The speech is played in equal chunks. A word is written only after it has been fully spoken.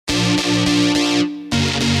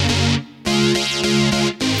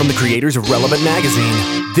creators of Relevant Magazine.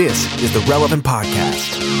 This is the Relevant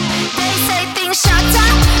Podcast. They say things shut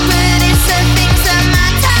up, but it's the things that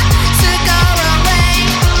matter. So go away,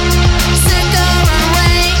 so go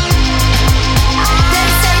away. They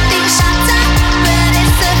say things shut up, but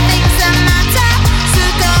it's the things that matter. So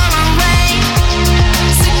go away,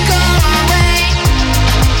 so go away.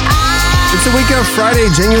 It's the week of Friday,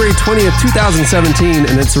 January 20th, 2017,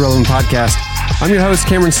 and it's the Relevant Podcast. I'm your host,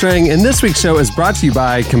 Cameron Strang, and this week's show is brought to you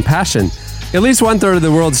by Compassion. At least 1/3 of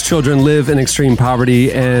the world's children live in extreme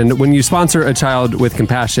poverty, and when you sponsor a child with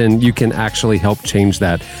Compassion, you can actually help change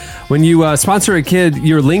that. When you sponsor a kid,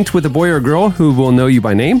 you're linked with a boy or girl who will know you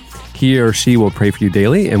by name. He or she will pray for you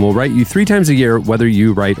daily and will write you 3 times a year, whether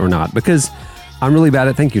you write or not, because I'm really bad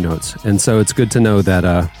at thank you notes, and so it's good to know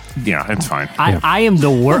that... Yeah, it's fine. I am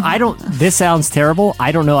the worst. This sounds terrible.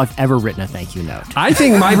 I don't know if I've ever written a thank you note. I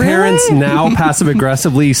think my parents now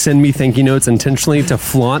passive-aggressively send me thank you notes intentionally to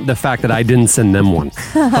flaunt the fact that I didn't send them one.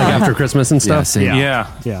 Like after Christmas and stuff. Yeah.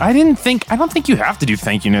 I don't think you have to do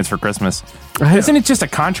thank you notes for Christmas. Isn't it just a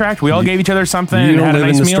contract? We all gave each other something You and don't had a live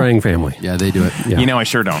nice in the meal? Strang family. Yeah, they do it. Yeah. You know, I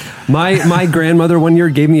sure don't. My grandmother one year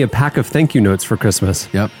gave me a pack of thank you notes for Christmas.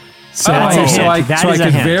 Yep. So, That's a so hint. I That is a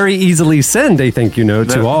could hint. very easily send a thank you note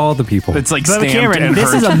to all the people. It's like But stamped Cameron, and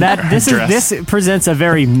this is a address. this presents a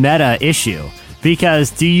very meta issue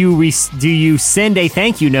because do you send a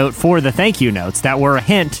thank you note for the thank you notes that were a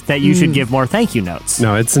hint that you should give more thank you notes?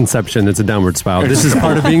 No, it's Inception. It's a downward spiral. This is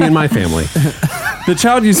part of being in my family. The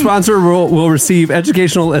child you sponsor will receive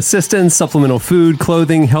educational assistance, supplemental food,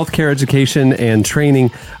 clothing, healthcare, education, and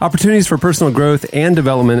training, opportunities for personal growth and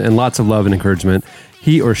development, and lots of love and encouragement.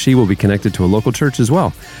 He or she will be connected to a local church as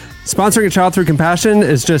well. Sponsoring a child through Compassion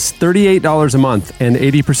is just $38 a month, and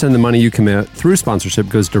 80% of the money you commit through sponsorship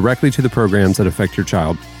goes directly to the programs that affect your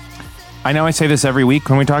child. I know I say this every week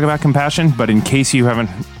when we talk about Compassion, but in case you haven't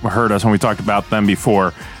heard us when we talked about them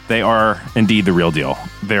before, they are indeed the real deal.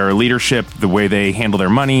 Their leadership, the way they handle their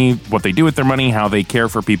money, what they do with their money, how they care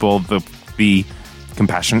for people, the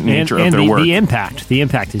compassionate nature of their work. The impact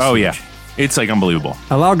is Oh, huge. yeah. It's like unbelievable.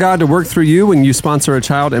 Allow God to work through you when you sponsor a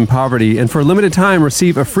child in poverty. And for a limited time,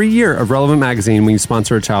 receive a free year of Relevant Magazine when you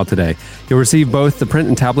sponsor a child today. You'll receive both the print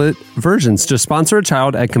and tablet versions. Just sponsor a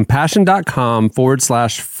child at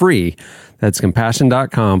compassion.com/free. That's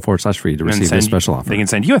compassion.com/free to receive this special offer. They can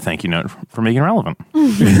send you a thank you note for making relevant.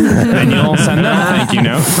 And you'll send them a thank you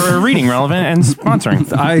note for reading relevant and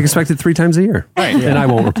sponsoring. I expect it 3 times a year. Right. And I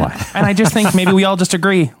won't reply. And I just think maybe we all just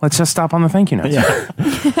agree. Let's just stop on the thank you notes.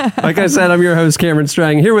 Like I said, I'm your host, Cameron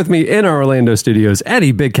Strang. Here with me in our Orlando studios,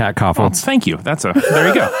 Eddie Big Cat Oh, Koffel. thank you. There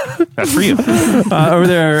you go. That's for you. Over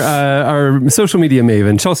there, our social media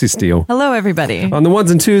maven, Chelsea Steele. Hello, everybody. On the ones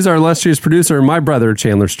and twos, our illustrious producer, my brother,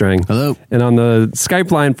 Chandler Strang. Hello. And on the Skype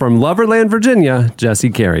line from Loverland, Virginia,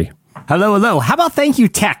 Jesse Carey. Hello. How about thank you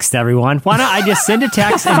text, everyone? Why don't I just send a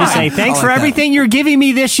text and just say, thanks for everything you're giving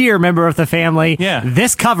me this year, member of the family. Yeah.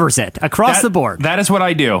 This covers it across the board. That is what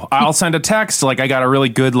I do. I'll send a text. Like I got a really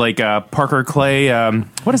good Parker Clay.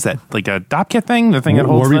 What is that? Like a Dop Kit thing? The thing that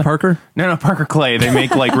holds Warby Parker? No, Parker Clay. They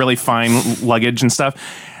make like really fine luggage and stuff.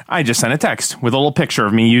 I just sent a text with a little picture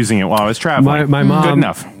of me using it while I was traveling. My mom, Good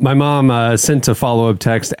enough. My mom sent a follow-up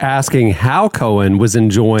text asking how Cohen was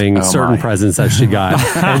enjoying certain presents that she got.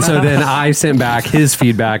 And so then I sent back his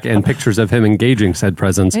feedback and pictures of him engaging said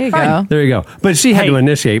presents. There you go. There you go. But she had to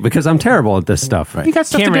initiate because I'm terrible at this stuff. You got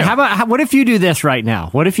stuff Cameron, to do. what if you do this right now?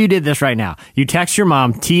 What if you did this right now? You text your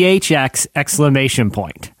mom, THX exclamation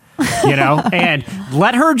point. You know, and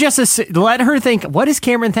let her think, what is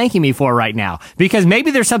Cameron thanking me for right now? Because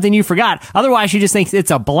maybe there's something you forgot. Otherwise, she just thinks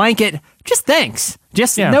it's a blanket. Just thanks.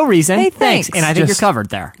 Just no reason. Hey, thanks. And I think you're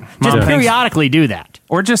covered there. Just Mom, periodically do that.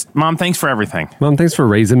 Or just, Mom, thanks for everything. Mom, thanks for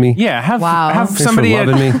raising me. Yeah, have Thanks somebody for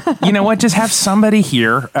loving me. You know what? Just have somebody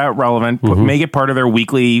here at Relevant. Make it part of their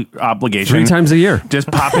weekly obligation. 3 times a year.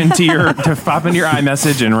 Just pop into your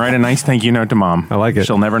iMessage and write a nice thank you note to Mom. I like it.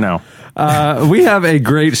 She'll never know. We have a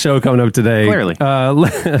great show coming up today. Clearly.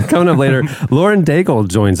 Coming up later, Lauren Daigle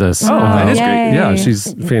joins us. Oh, that is great. Yeah,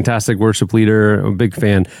 she's a fantastic worship leader, a big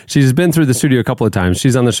fan. She's been through the studio a couple of times.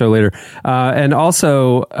 She's on the show later. And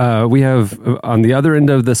also, we have, on the other end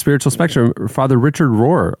of the spiritual spectrum, Father Richard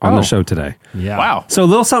Rohr on the show today. Yeah. Wow. So a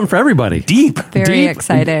little something for everybody. Deep. Very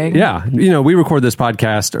exciting. Yeah. You know, we record this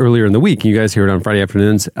podcast earlier in the week. You guys hear it on Friday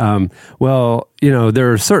afternoons. Well,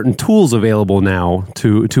 there are certain tools available now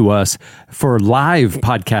to us for live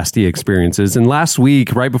podcasty experiences. And last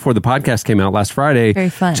week, right before the podcast came out last Friday, Very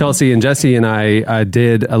fun. Chelsea and Jesse and I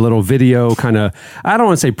did a little video kind of, I don't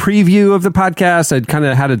want to say preview of the podcast. It kind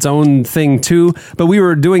of had its own thing too, but we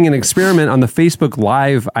were doing an experiment on the Facebook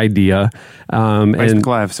Live idea. Facebook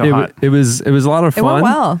Live, so hot. It was a lot of fun. It went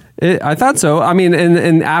well. I thought so. I mean,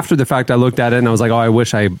 and after the fact, I looked at it and I was like, oh, I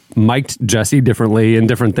wish I mic'd Jesse differently and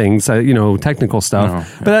different things, technical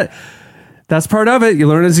stuff. But that's part of it. You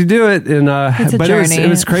learn as you do it. And It's a but journey. it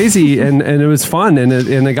was crazy and it was fun. And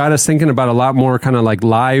it got us thinking about a lot more kind of like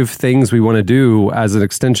live things we want to do as an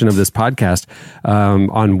extension of this podcast.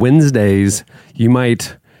 On Wednesdays, you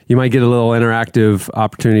might get a little interactive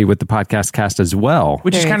opportunity with the podcast cast as well.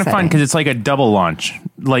 Which is Very kind of fun exciting. because it's like a double launch.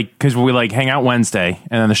 Like, because we like hang out Wednesday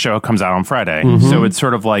and then the show comes out on Friday. So it's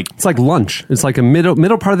sort of like, It's like lunch. It's like a middle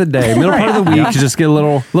part of the day, middle part of the week. You just get a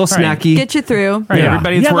little snacky. Get you through. right,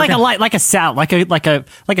 everybody's working. like a salad,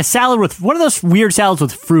 like a salad with one of those weird salads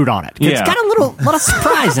with fruit on it. It's Yeah. got a little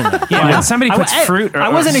surprise in it. Yeah, when somebody puts fruit or- I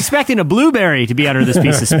wasn't expecting a blueberry to be under this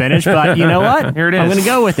piece of spinach, but you know what? Here it I'm is. going to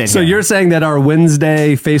go with it. So here. you're saying that our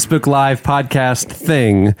Wednesday Facebook Live podcast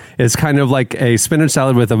thing is kind of like a spinach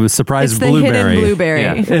salad with a surprise It's the blueberry. hidden blueberry.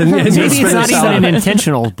 Yeah. And Maybe it's spinach not even salad. an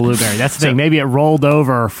intentional blueberry. That's the thing. Maybe it rolled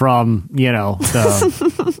over from,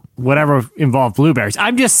 the whatever involved blueberries.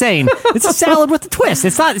 I'm just saying it's a salad with a twist.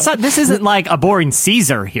 It's not this isn't like a boring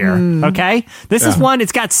Caesar here, okay? This is one,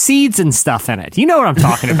 it's got seeds and stuff in it. You know what I'm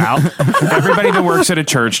talking about. Everybody that works at a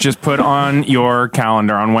church, just put on your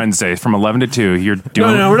calendar on Wednesday from 11 to 2. You're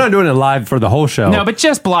doing No, we're not doing it live for the whole show. No, but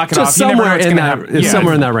just block it Just off. You never know somewhere what's in gonna that- happen. it's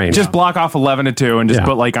somewhere in that range. Just block off 11 to 2 and just Yeah.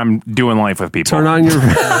 put like I'm doing life with people. Turn on your.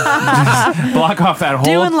 Block off that whole.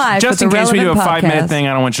 Doing live just with in the case we do a Relevant 5-minute podcast. thing.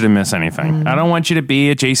 I don't want you to miss anything. I don't want you to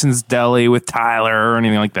be at Jason's Deli with Tyler or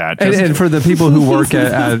anything like that. And, Just- and for the people who work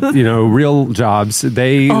at real jobs,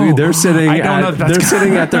 they're sitting I don't know if that's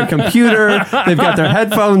sitting at their computer. They've got their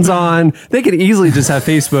headphones on. They could easily just have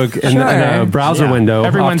Facebook in a browser Yeah. window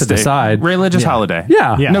every off Wednesday, to the side. religious holiday.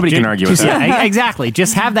 Yeah. Nobody can argue with that. Yeah, exactly.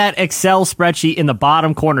 Just have that Excel spreadsheet in the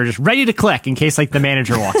bottom corner, just ready to click in case like the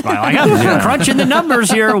manager walks by. Like, I'm crunching the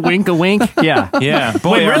numbers here. Wink a wink. Yeah. Yeah,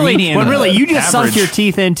 boy, When our really, median you just sunk average- your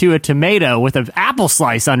teeth into a tomato with an apple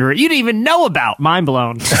slice under it. You didn't even know about. Mind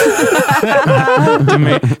blown. What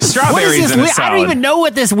is strawberries this? in a I salad. don't even know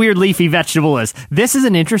what this weird leafy vegetable is. This is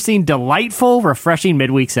an interesting, delightful, refreshing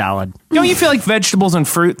midweek salad. Don't you feel like vegetables and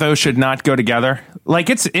fruit though should not go together? Like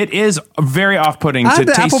it is very off-putting to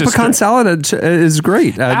The taste. apple pecan salad is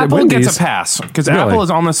great. At Apple Wendy's. gets a pass because Really? apple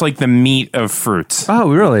is almost like the meat of fruits.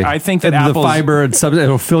 Oh, really? I think that the apples- fiber and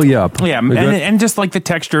it'll fill you up. Yeah, and just like the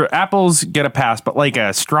texture, apples get a pass, but like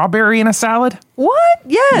a strawberry in a salad, What?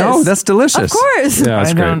 Yes. No, that's delicious. Of course. Yeah, that's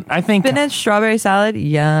I great. don't. I think Spinach, strawberry salad.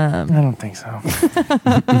 Yum. I don't think so.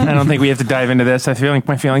 I don't think we have to dive into this. I feel like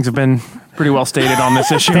my feelings have been pretty well stated on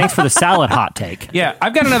this issue. Thanks for the salad hot take. Yeah,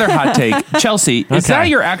 I've got another hot take. Chelsea, is Okay. that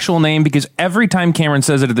your actual name? Because every time Cameron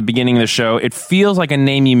says it at the beginning of the show, it feels like a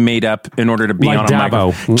name you made up in order to be Like on a Dabo.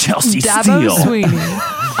 microphone. Chelsea Dabo Steele. Sweeney.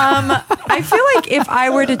 I feel like if I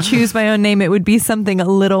were to choose my own name, it would be something a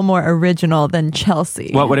little more original than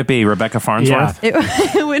Chelsea. What would it be? Rebecca Farnsworth? It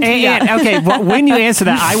would be. And, okay, well, when you answer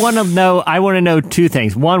that, I want to know two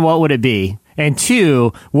things. One, what would it be? And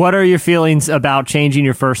two, what are your feelings about changing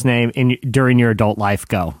your first name during your adult life?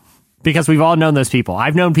 Go. Because we've all known those people.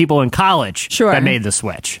 I've known people in college Sure. that made the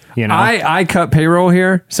switch. You know, I cut payroll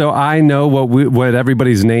here, so I know what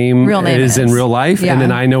everybody's Real name is in is. real life, Yeah. and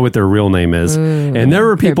then I know what their real name is. And there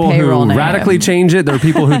are people who payroll name. radically change it. There are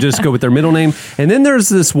people who just go with their middle name. And then there's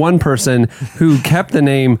this one person who kept the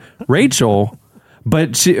name Rachel.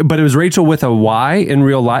 But it was Rachel with a Y in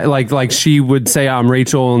real life. Like she would say I'm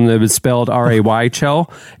Rachel and it was spelled R-A-Y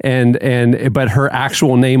Chell, but her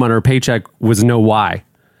actual name on her paycheck was no Y.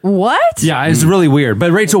 What? Yeah, it's really weird.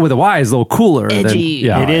 But Rachel with a Y is a little cooler. Edgy.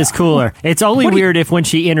 Yeah. it is cooler. It's only weird if when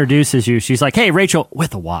she introduces you, she's like, "Hey, Rachel,"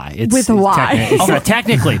 with a Y. It's, With a it's Y. It's not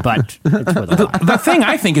technically, but it's with a Y. The thing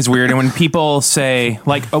I think is weird, and when people say,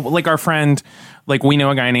 like our friend, like we know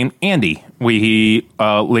a guy named Andy. He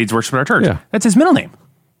leads worship at our church. Yeah. That's his middle name.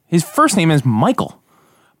 His first name is Michael.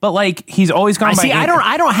 But like he's always gone by. I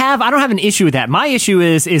don't have an issue with that. My issue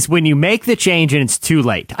is when you make the change and it's too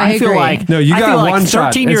late. I feel agree. like No, you I got feel like one 13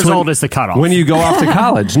 shot. years It's when- old is the cutoff. When you go off to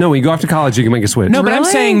college. No, when you go off to college, you can make a switch. No, but I'm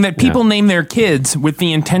Really? saying that people name their kids with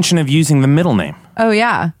the intention of using the middle name. Oh,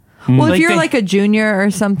 yeah. Well, Like if you're they- like a junior or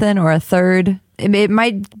something or a third, it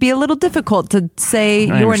might be a little difficult to say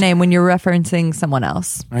your understand. name when you're referencing someone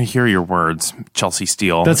else. I hear your words, Chelsea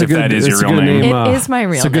Steele. That's a if good. that is it's your a real good name. It is my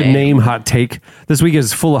real It's a good name. name. Hot take. This week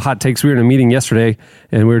is full of hot takes. We were in a meeting yesterday,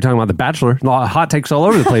 and we were talking about The Bachelor. A lot of hot takes all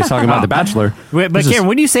over the place talking about The Bachelor. But This is- Cameron,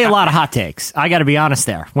 when you say a lot of hot takes, I got to be honest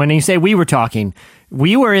there. When you say we were talking,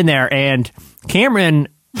 we were in there, and Cameron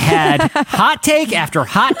had hot take after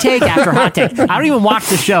hot take after hot take. I don't even watch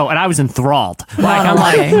the show, and I was enthralled.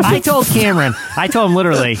 I told Cameron, I told him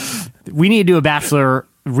literally, we need to do a Bachelor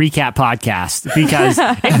recap podcast because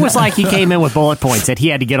it was like he came in with bullet points that he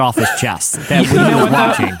had to get off his chest that we were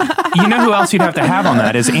watching. You know who else you'd have to have on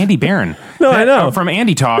that is Andy Barron. No, I know. From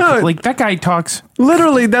Andy Talk. No. Like, that guy talks.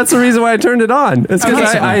 Literally, that's the reason why I turned it on. It's because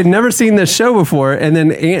Okay. I had never seen this show before, and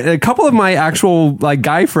then a couple of my actual like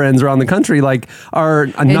guy friends around the country like are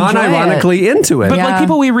non-ironically into it. But Yeah. like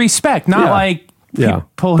people we respect, not Yeah. like Yeah.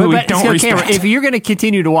 people who we don't so, respect. Cameron, if you're going to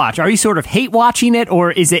continue to watch, are you sort of hate watching it,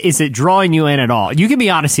 or is it drawing you in at all? You can be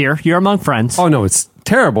honest here. You're among friends. Oh no, it's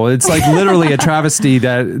terrible. It's like literally a travesty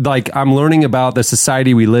that like I'm learning about the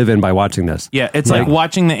society we live in by watching this. yeah, it's like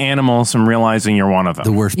watching the animals and realizing you're one of them.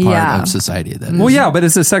 The worst part Yeah. of society. That Well, is. yeah, but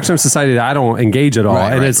it's a section of society that I don't engage at all,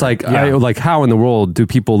 Right, and right, it's like, how in the world do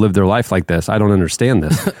people live their life like this? I don't understand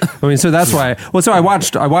this. I mean, so that's why. Well, so I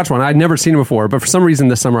watched one. I'd never seen it before, but for some reason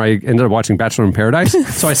this summer I ended up watching Bachelor in Paradise.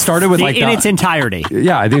 So I started with like in its entirety.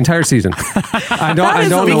 yeah, the entire season. I don't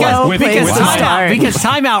know Because, why.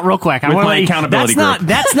 time out real quick. I With want to my let you, accountability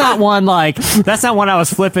that's not one that's not one I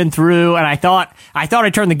was flipping through and I thought I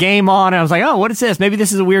turned the game on and I was like, oh, what is this? Maybe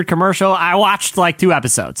this is a weird commercial. I watched like 2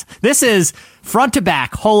 episodes. This is front to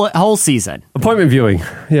back whole season. Appointment viewing.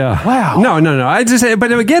 Yeah. Wow. No. I just,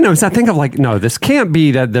 but again, it was that thing of like, no, this can't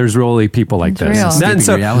be that there's really people like this. real. Then,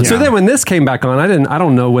 so Reality. then when this came back on, I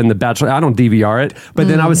don't know when the Bachelor, I don't DVR it, but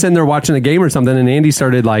then I was sitting there watching a game or something and Andy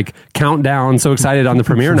started like countdown, so excited on the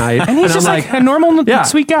premiere night. and he's I'm just like a normal,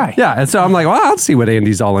 sweet guy. Yeah. And so I'm like, well, I'll see what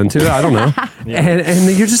Andy's all into. I don't know.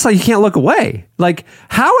 And you're just like, you can't look away. Like,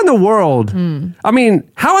 how in the world, I mean,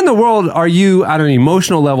 how in the world are you at an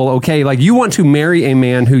emotional level, okay, like you want to marry a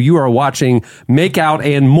man who you are watching make out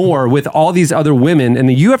and more with all these other women, and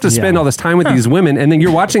then you have to spend all this time with these women, and then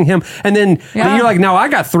you're watching him, and then you're like, now I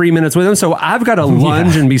got 3 minutes with him, so I've got to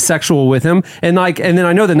lunge and be sexual with him, and then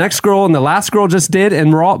I know the next girl and the last girl just did,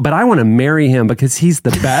 and we're all, but I want to marry him because he's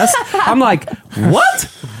the best. I'm like,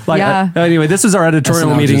 what? Like, Yeah. Anyway, this was our editorial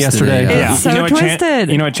SNL meeting just did yesterday. a, Yeah. So you know what twisted.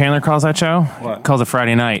 you know what Chandler calls that show? Calls it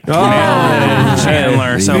Friday Night. Oh.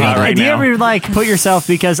 Chandler, so hot right Do you now. ever like put yourself,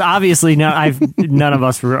 because obviously none of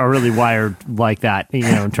us are really wired like that,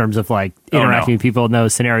 in terms of like interacting with people in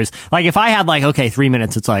those scenarios. Like if I had like, okay, 3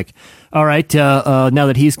 minutes, it's like, all right, now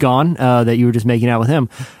that he's gone, that you were just making out with him,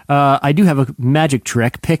 I do have a magic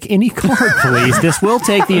trick. Pick any card, please. This will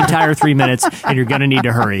take the entire 3 minutes, and you're going to need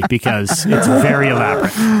to hurry because it's very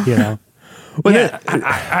elaborate,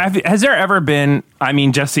 Has there ever been, I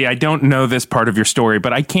mean, Jesse, I don't know this part of your story,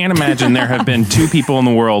 but I can't imagine there have been 2 people in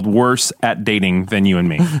the world worse at dating than you and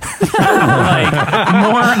me. Like,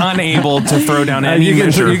 more unable to throw down any you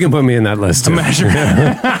measure. can put me in that list. Too. measure.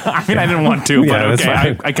 I mean, I didn't want to, Yeah, but that's okay.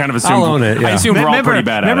 fine. I kind of assumed. I'll own it, yeah. I assume we're all pretty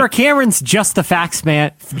bad at remember it. Cameron's just the facts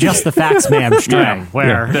man string,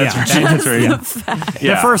 where That's right.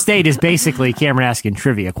 the first date is basically Cameron asking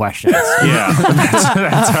trivia questions. Yeah,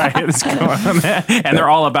 that's right. It's going on. And they're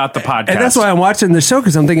all about the podcast. And that's why I'm watching the show,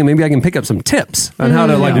 because I'm thinking maybe I can pick up some tips on how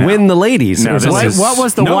to like win the ladies. No, Or this something. is- What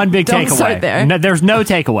was the Nope. one big Don't start takeaway? there. No, there's no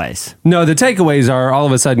takeaways. No, the takeaways are all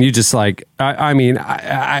of a sudden you just like, I mean,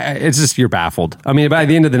 it's just you're baffled. I mean, by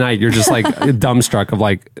the end of the night, you're just like dumbstruck of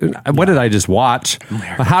like, what did I just watch?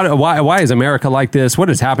 Why is America like this? What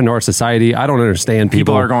has happened to our society? I don't understand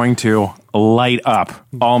people. people are going to light up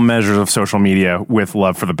all measures of social media with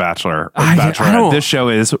love for The Bachelor or I Bachelorette. don't- This show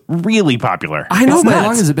is really popular. I know, How but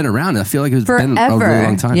long has it been around? I feel like it's been a Forever. really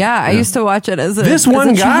long time. Yeah, I used to watch it as a this as one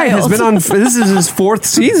a guy has child. been on, this is his 4th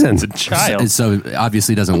season. Child. So it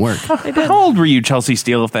obviously doesn't work. How old were you, Chelsea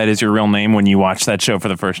Steele, if that is your real name, when you watched that show for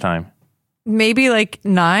the first time? maybe like 8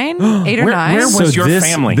 or Where 9. was your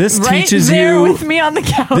family? This right teaches there you. with me on the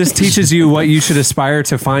couch. This teaches you what you should aspire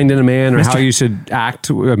to find in a man, or how you should act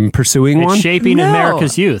pursuing It's one. shaping No.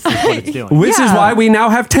 America's youth. Is what it's doing. Which is Yeah. why we now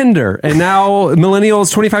have Tinder, and now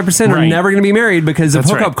millennials 25% are Right. never going to be married because of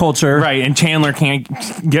That's hookup right. culture. Right, and Chandler can't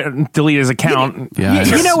delete his account. Yeah,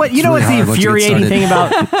 Yeah, you know what? You know what's the really hard once you get infuriating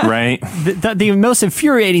started. thing about Right? the most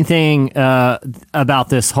infuriating thing about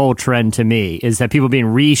this whole trend to me is that people being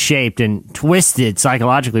reshaped and twisted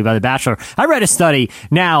psychologically by The Bachelor. I read a study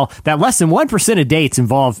now that less than 1% of dates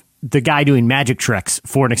involve the guy doing magic tricks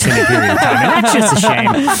for an extended period of time. And that's just a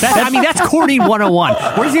shame. That's courting 101.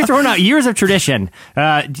 Where's he throwing out years of tradition,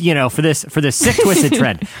 for this sick, twisted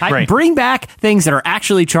trend? Right. Bring back things that are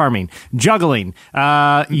actually charming. Juggling.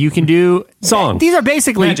 You can do... Song. These are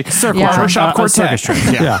basically Magic. circle Circus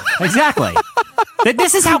tricks. Yeah. Exactly.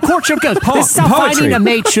 This is how courtship goes. This is how Poetry. finding a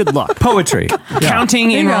mate should look. Poetry.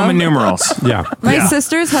 Counting in There you go. Roman numerals. Yeah. My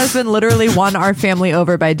sister's husband literally won our family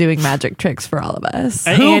over by doing magic tricks for all of us.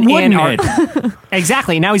 Who wouldn't it?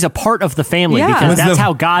 Exactly. Now he's a part of the family Yeah. because Was that's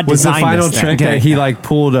how God was designed the final this trick thing. that he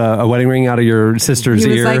pulled a wedding ring out of your sister's He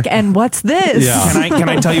was ear? like, and what's this? Yeah. Can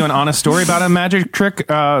I tell you an honest story about a magic trick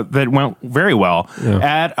that went very well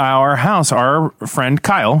at our house? Our friend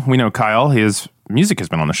Kyle, we know Kyle. His music has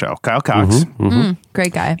been on the show. Kyle Cox.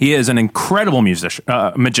 Great guy. He is an incredible magician,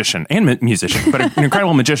 but an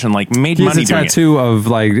incredible magician. Like made He has money a doing tattoo of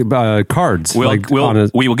cards. we on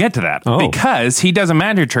will get to that because he does a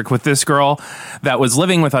magic trick with this girl that was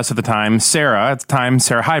living with us at the time, Sarah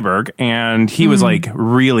Heiberg, and he was like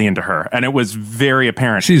really into her, and it was very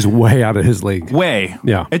apparent. She's way out of his league. Way,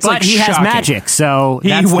 Yeah. It's But like he has shocking. magic, so He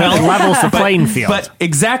that's will. what levels the playing field. But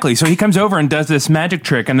exactly. So he comes over and does this magic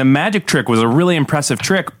trick, and the magic trick was a really impressive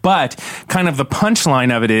trick, but kind of the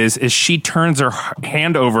punchline of it is she turns her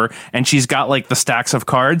hand over and she's got like the stacks of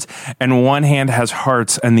cards, and one hand has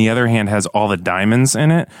hearts and the other hand has all the diamonds in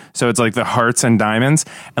it. So it's like the hearts and diamonds.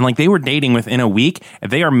 And like they were dating within a week.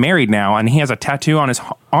 They are married now, and he has a tattoo on his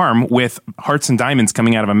arm with hearts and diamonds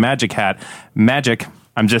coming out of a magic hat. Magic.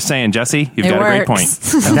 I'm just saying, Jesse, you've got a great point.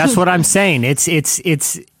 That's what I'm saying. It's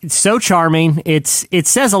so charming. It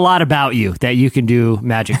says a lot about you that you can do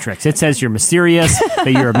magic tricks. It says you're mysterious,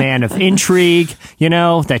 that you're a man of intrigue,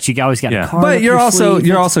 that you always got a card. But up you're your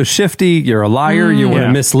sleeve. also shifty. You're a liar. You want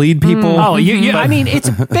to mislead people. Oh, it's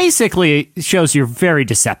basically shows you're very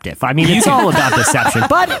deceptive. It's all about deception,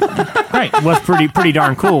 but it was pretty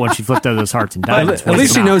darn cool when she flipped out those hearts and diamonds. At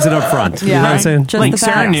least she knows it up front. You know what I'm saying? Just Like the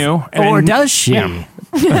Sarah facts. knew. Or does she? Yeah.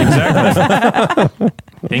 Exactly.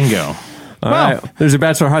 Bingo. All right. There's a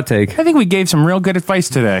bachelor hot take. I think we gave some real good advice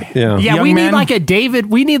today. Yeah. Yeah, Young we men? need like a David.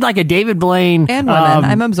 We need like a David Blaine And women.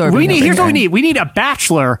 I'm absorbing over Here's what we here. need. We need a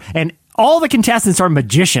bachelor, and all the contestants are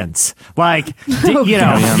magicians. Like you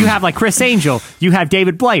have like Chris Angel. You have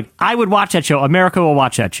David Blaine. I would watch that show. America will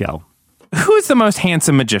watch that show. Who's the most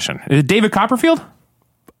handsome magician? Is it David Copperfield?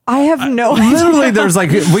 I have no idea. Literally, there's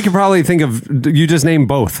we could probably think of, you just name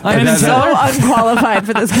both. I'm so unqualified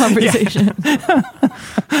for this conversation.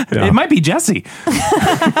 It might be Jesse.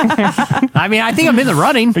 I think I'm in the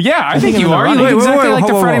running. Yeah, I think you are. You Wait, look exactly like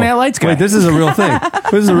the whoa, Friday whoa. Night Lights guy. Wait, this is a real thing.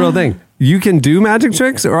 This is a real thing. You can do magic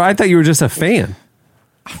tricks, or I thought you were just a fan.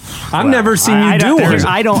 I've never seen you do one.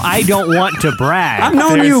 I don't want to brag. I've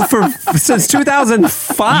known you since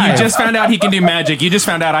 2005. You just found out he can do magic. You just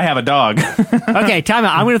found out I have a dog. Okay, time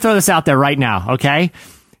out. I'm going to throw this out there right now. Okay,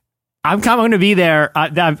 I'm going to be there.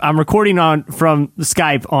 I'm recording from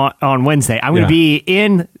Skype on Wednesday. I'm going to be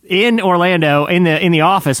in Orlando in the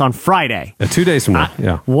office on Friday. 2 days from now.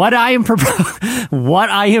 Yeah. What I am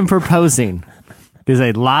proposing is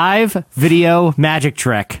a live video magic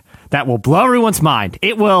trick that will blow everyone's mind.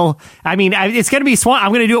 It will. It's going to be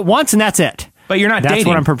I'm going to do it once and that's it. But you're not That's dating.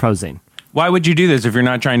 what I'm proposing. Why would you do this if you're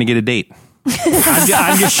not trying to get a date?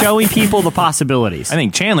 I'm just showing people the possibilities. I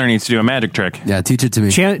think Chandler needs to do a magic trick. Yeah, teach it to me.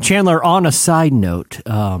 Chandler, on a side note,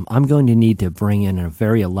 I'm going to need to bring in a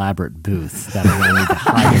very elaborate booth that I'm going to need to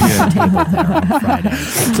hide under the table there on Friday.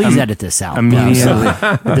 Please edit this out. Immediately.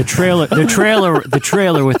 The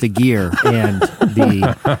trailer with the gear and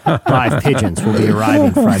the live pigeons will be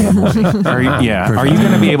arriving Friday morning. Are you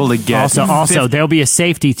going to be able to get... Also, there'll be a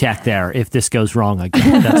safety tech there if this goes wrong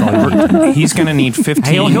again. That's all you need. He's going to need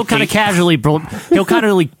 15... He'll kind of casually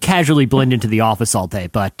blend into the office all day,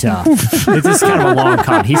 but this is kind of a long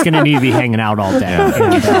con. He's going to need to be hanging out all day.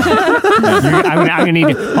 And, I'm going to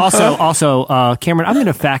need to also Cameron. I'm going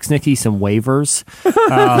to fax Nikki some waivers.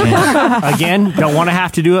 Again, don't want to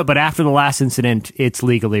have to do it, but after the last incident, it's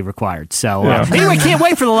legally required. So anyway, can't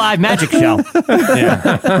wait for the live magic show.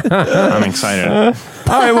 I'm excited.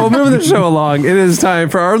 All right, well, moving the show along, it is time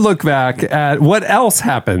for our look back at what else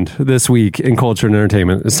happened this week in culture and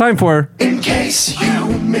entertainment. It's time for... In case you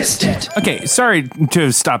missed it. Okay, sorry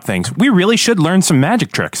to stop things. We really should learn some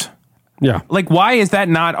magic tricks. Yeah. Like, why is that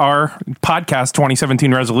not our podcast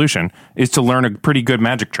 2017 resolution, is to learn a pretty good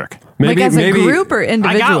magic trick? Maybe, like as a group or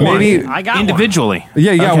individually? I got individually. one.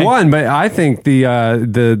 Yeah, Okay. one, but I think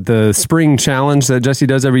the spring challenge that Jesse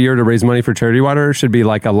does every year to raise money for charity water should be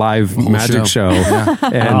like a live magic show.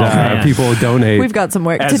 And man. people donate. We've got some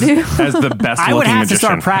work As to do. the best I would looking have magician. to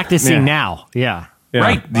start practicing Yeah. now. Yeah. Yeah.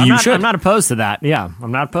 Right. I'm You not, should. I'm not opposed to that. Yeah,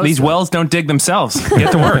 I'm not opposed These to wells don't dig themselves.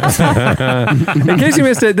 Get to work. In case you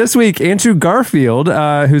missed it, this week, Andrew Garfield,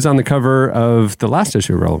 who's on the cover of the last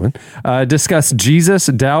issue of Relevant, discussed Jesus,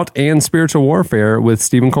 doubt, and spiritual warfare with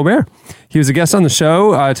Stephen Colbert. He was a guest on the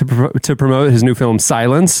show to promote his new film,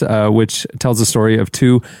 Silence, which tells the story of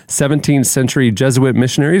two 17th century Jesuit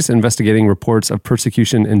missionaries investigating reports of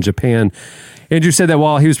persecution in Japan. Andrew said that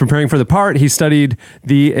while he was preparing for the part, he studied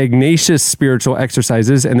the Ignatius spiritual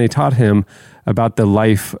exercises, and they taught him about the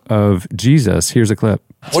life of Jesus. Here's a clip.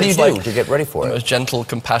 What do you do to get ready for it? The most gentle,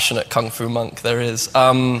 compassionate kung fu monk there is.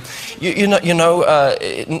 Not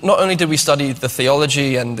only did we study the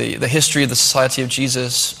theology and the history of the Society of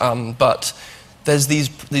Jesus, but there's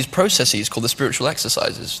these processes called the spiritual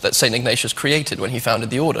exercises that St. Ignatius created when he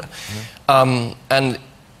founded the order. And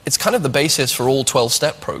it's kind of the basis for all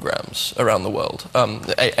 12-step programs around the world,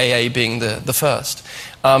 AA being the first.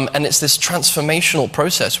 And it's this transformational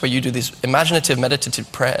process where you do these imaginative,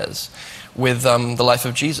 meditative prayers with the life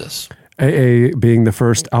of Jesus. AA being the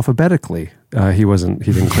first alphabetically. He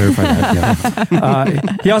didn't clarify that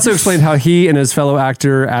yet. He also explained how he and his fellow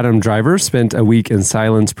actor, Adam Driver, spent a week in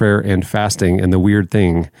silence, prayer, and fasting, and the weird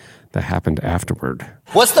thing that happened afterward.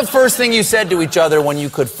 What's the first thing you said to each other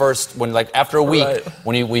after a week, Right.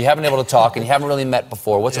 when we haven't been able to talk and you haven't really met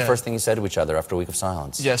before? What's the first thing you said to each other after a week of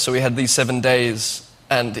silence? Yeah, so we had these 7 days,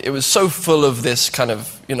 and it was so full of this kind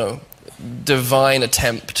of, divine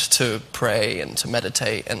attempt to pray and to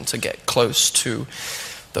meditate and to get close to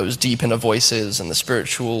those deep inner voices and the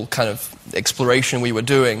spiritual kind of exploration we were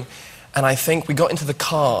doing. And I think we got into the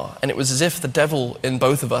car, and it was as if the devil in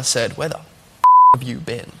both of us said, "Where the have you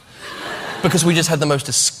been?" Because we just had the most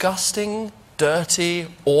disgusting, dirty,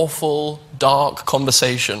 awful, dark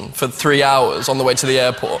conversation for 3 hours on the way to the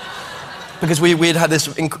airport. Because we'd had this,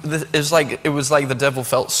 it was like the devil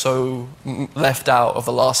felt so left out of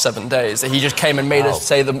the last 7 days that he just came and made us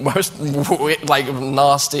say the most,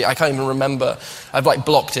 nasty, I can't even remember. I've,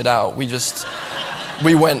 blocked it out.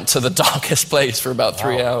 We went to the darkest place for about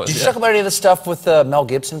 3 hours. Did you talk about any of this stuff with Mel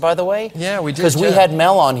Gibson, by the way? Yeah, we did. Because we had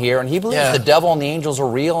Mel on here, and he believes Yeah. the devil and the angels are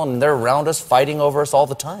real, and they're around us, fighting over us all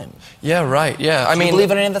the time. Yeah, right, yeah. Do you believe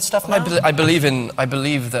in any of that stuff now? I believe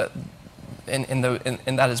that in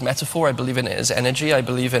that as metaphor. I believe in it as energy. I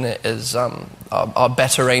believe in it as our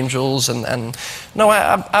better angels, and no,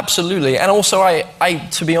 I absolutely. And also, I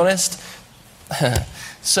to be honest,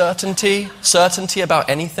 certainty about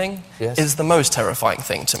anything is the most terrifying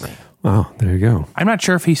thing to me. Wow, there you go. I'm not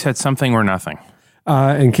sure if he said something or nothing.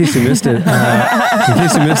 In case you missed it,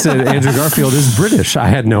 Andrew Garfield is British. I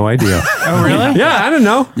had no idea. Oh, really? Yeah, I don't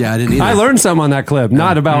know. Yeah, I didn't either. I learned something on that clip,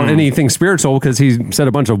 not about anything spiritual because he said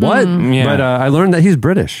a bunch of what, Yeah. but I learned that he's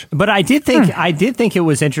British. But I did think it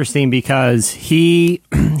was interesting because he's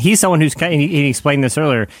someone who's, he explained this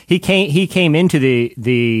earlier. He came into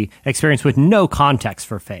the experience with no context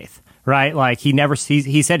for faith. Right? Like he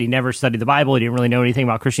said he never studied the Bible. He didn't really know anything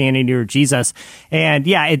about Christianity or Jesus. And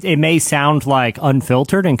yeah, it may sound like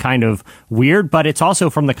unfiltered and kind of weird, but it's also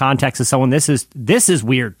from the context of someone, this is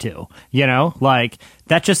weird too. Like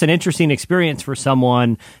that's just an interesting experience for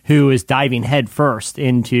someone who is diving headfirst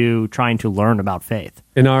into trying to learn about faith.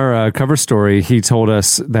 In our cover story, he told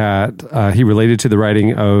us that he related to the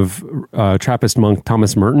writing of Trappist monk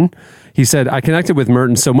Thomas Merton. He said, "I connected with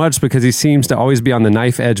Merton so much because he seems to always be on the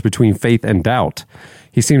knife edge between faith and doubt.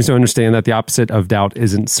 He seems to understand that the opposite of doubt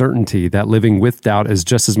isn't certainty, that living with doubt is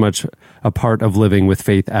just as much a part of living with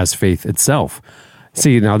faith as faith itself."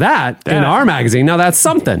 See, now that, in our magazine, now that's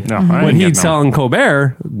something. No, I when didn't he's get telling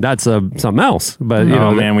Colbert, that's something else. But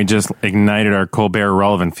Man, we just ignited our Colbert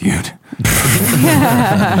relevant feud.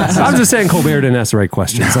 I'm just saying Colbert didn't ask the right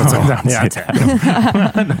questions. That's all.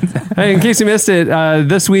 Hey, in case you missed it,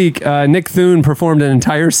 this week, Nick Thune performed an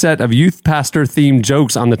entire set of youth pastor-themed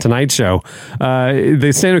jokes on The Tonight Show.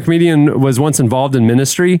 The stand-up comedian was once involved in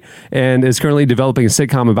ministry and is currently developing a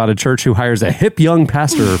sitcom about a church who hires a hip young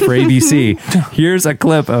pastor for ABC. Here's a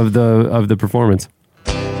clip of the performance.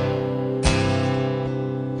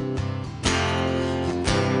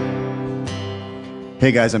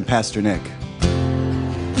 Hey guys, I'm Pastor Nick.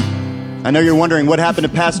 I know you're wondering what happened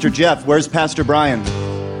to Pastor Jeff. Where's Pastor Brian?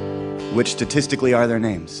 Which statistically are their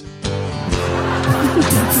names.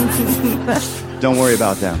 Don't worry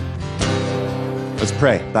about them. Let's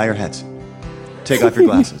pray. Bow your heads. Take off your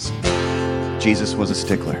glasses. Jesus was a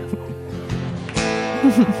stickler.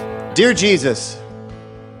 Dear Jesus,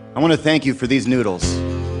 I want to thank you for these noodles.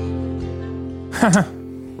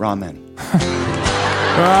 Ramen.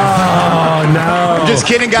 Oh, no. I'm just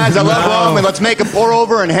kidding, guys. I love them, and let's make a pour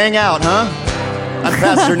over and hang out, huh? I'm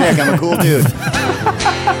Pastor Nick. I'm a cool dude.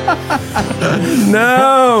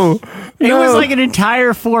 No. It was like an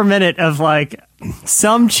entire 4 minute of like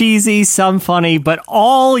some cheesy, some funny, but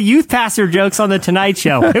all youth pastor jokes on the Tonight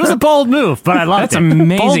Show. It was a bold move, but I loved That's it.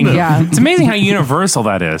 amazing. Bold move. Yeah. It's amazing how universal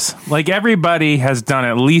that is. Like everybody has done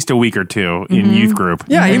at least a week or two in youth group.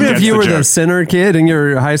 Yeah, and even if gets you were the joke. center kid in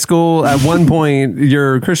your high school, at one point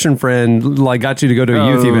your Christian friend like got you to go to a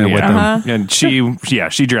youth event with them. And she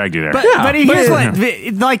dragged you there. But here's what,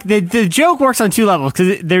 like the joke works on two levels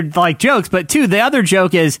because they're like jokes, but two, the other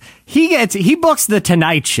joke is he books the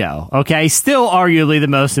Tonight Show. Okay, still arguably the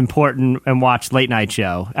most important and watched late night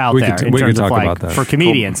show out We there could in terms talk of like about that. for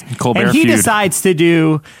comedians. Colbert and he feud. decides to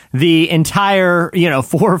do the entire 4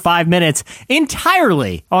 or 5 minutes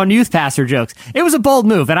entirely on youth pastor jokes. It was a bold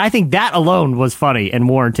move, and I think that alone was funny and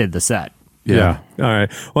warranted the set. Yeah. All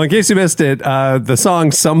right. Well, in case you missed it, the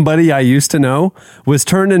song Somebody I Used to Know was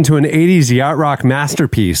turned into an 80s yacht rock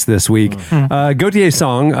masterpiece this week. Gautier's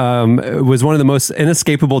song was one of the most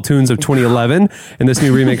inescapable tunes of 2011, and this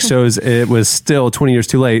new remix shows it was still 20 years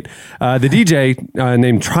too late. The DJ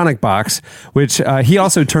named Tronic Box, which he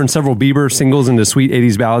also turned several Bieber singles into sweet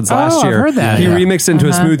 80s ballads last year. I've heard that. He remixed into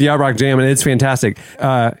a smooth yacht rock jam, and it's fantastic.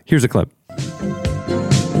 Here's a clip.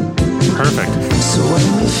 Perfect.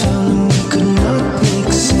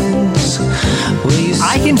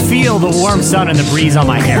 I can feel the warm sun and the breeze on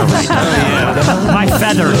my hair right now. My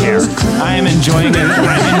feathered hair. I am enjoying it.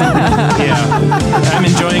 I'm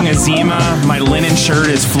enjoying a Zima. My linen shirt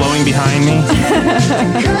is flowing behind me.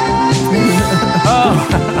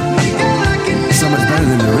 So much better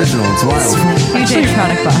than the original. It's wild. Huge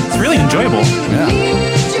electronic box. It's really enjoyable. Yeah.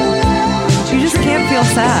 You just can't feel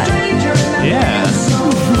sad. Yeah.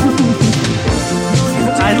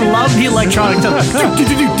 I love the electronic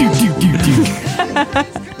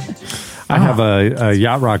I have a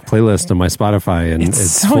yacht rock playlist on my Spotify, and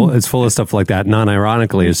it's full of stuff like that.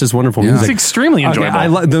 Non-ironically, it's just wonderful music. It's extremely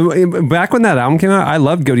enjoyable. Okay, back when that album came out, I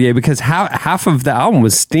loved Gautier because half of the album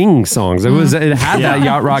was Sting songs. It had that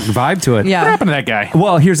yacht rock vibe to it. Yeah. What happened to that guy?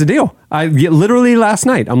 Well, here's the deal. Literally last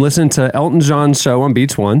night, I'm listening to Elton John's show on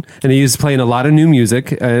Beach One, and he's playing a lot of new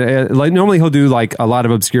music. Like normally, he'll do like a lot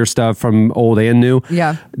of obscure stuff from old and new.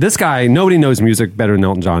 Yeah. This guy, nobody knows music better than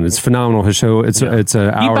Elton John. It's phenomenal. His show, it's an He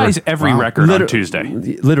hour. buys every record on Tuesday.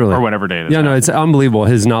 Literally. Or whatever day it is. Yeah, no, it's unbelievable.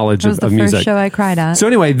 His knowledge It was of the music. first show I cried at. So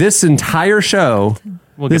anyway, this entire show.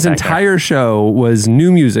 We'll get This back entire show was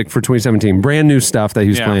new music for 2017, brand new stuff that he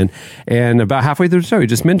was playing. And about halfway through the show, he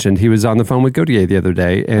just mentioned he was on the phone with Gautier the other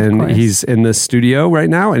day, and he's in the studio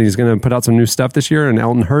right now, and he's going to put out some new stuff this year. And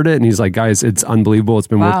Elton heard it, and he's like, "Guys, it's unbelievable. It's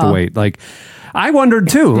been worth the wait." Like, I wondered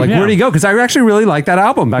too, like, where'd he go? Because I actually really liked that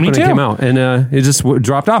album back when it came out, and it just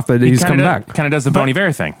dropped off. But he's coming back. Kind of does the Bon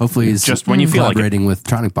Iver thing. Hopefully, he's just when you feel like it. collaborating with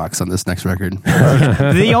Tronic Box on this next record.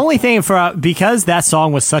 The only thing because that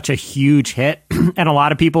song was such a huge hit and a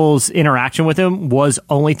lot of people's interaction with him was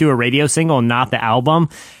only through a radio single and not the album.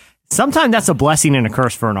 Sometimes that's a blessing and a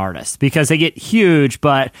curse for an artist because they get huge,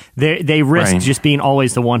 but they risk just being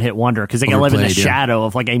always the one-hit wonder because they can live in the shadow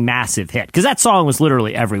of like a massive hit. Because that song was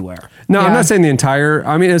literally everywhere. No, I'm not saying the entire.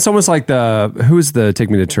 I mean, it's almost like who's the Take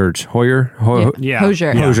Me to Church? Hoyer?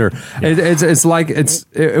 Hosier. Hosier. It's like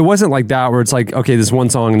it wasn't like that where it's like, okay, this one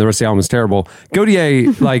song and the rest of the album is terrible.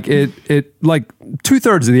 Gautier, like it like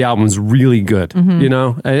 2/3 of the album is really good, you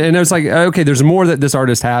know, and it was like, okay, there's more that this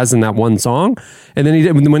artist has in that one song, and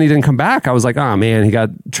then when he didn't come back, I was like, oh man, he got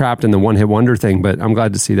trapped in the one hit wonder thing. But I'm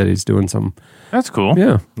glad to see that he's doing some. That's cool.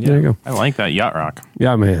 Yeah, there you go. I like that yacht rock.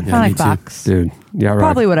 Yeah, man. Tronic Box. Dude. Yeah, right.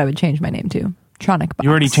 Probably what I would change my name to. Tronic Box.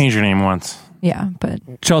 You already changed your name once. Yeah, but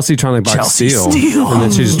Chelsea Tronic Box Chelsea Steele. And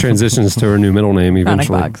then she just transitions to her new middle name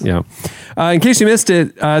eventually. Box. Yeah. In case you missed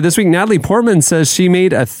it, this week Natalie Portman says she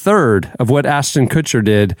made a third of what Ashton Kutcher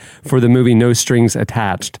did for the movie No Strings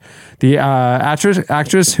Attached. The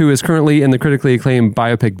actress who is currently in the critically acclaimed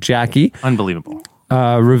biopic Jackie. Unbelievable.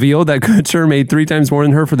 Revealed that Kutcher made 3 times more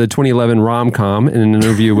than her for the 2011 rom-com in an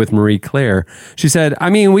interview with Marie Claire. She said, I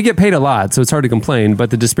mean, we get paid a lot, so it's hard to complain, but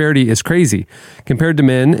the disparity is crazy. Compared to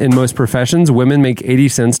men in most professions, women make 80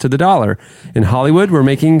 cents to the dollar. In Hollywood, we're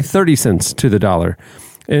making 30 cents to the dollar.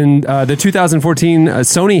 And the 2014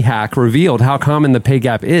 Sony hack revealed how common the pay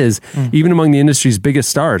gap is, even among the industry's biggest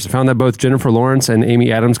stars. I found that both Jennifer Lawrence and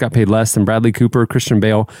Amy Adams got paid less than Bradley Cooper, Christian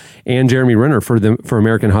Bale, and Jeremy Renner for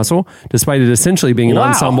American Hustle, despite it essentially being an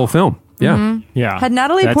ensemble film. Yeah. Yeah. had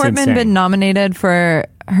Natalie That's Portman insane. been nominated for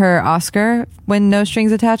her Oscar when No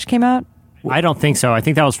Strings Attached came out? I don't think so. I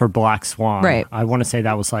think that was for Black Swan. Right. I want to say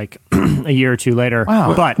that was like a year or two later.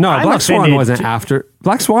 Wow. But No, I'm Black Swan offended wasn't after.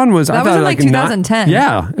 Black Swan was. That I was thought in like 2010.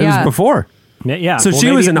 Yeah, it was before. Yeah. So well,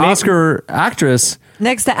 she was an maybe- Oscar actress.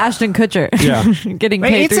 Next to Ashton Kutcher. Yeah. Getting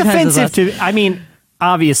paid It's 3 times as offensive much. to. I mean,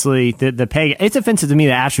 obviously, the pay. It's offensive to me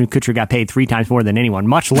that Ashton Kutcher got paid 3 times more than anyone,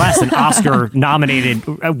 much less an Oscar-nominated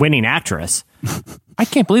winning actress. I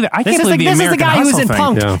can't believe it. I can't believe this is the guy who was in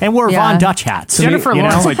Punk. Punk'd and wore Yeah. Von Dutch hats. Jennifer You know?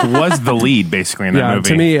 Lawrence was the lead basically in that Yeah, movie.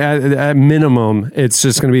 to me, at minimum, it's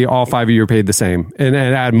just going to be all 5 of you are paid the same, and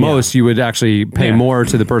at most, you would actually pay more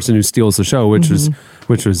to the person who steals the show, which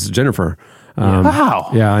was Jennifer. Wow.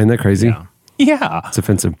 Yeah, isn't that crazy? Yeah. It's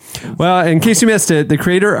offensive. Well, in case you missed it, the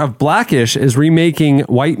creator of Blackish is remaking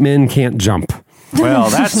White Men Can't Jump. Well,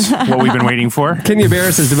 that's what we've been waiting for. Kenya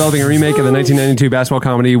Barris is developing a remake of the 1992 basketball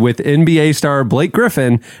comedy with NBA star Blake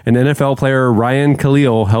Griffin and NFL player Ryan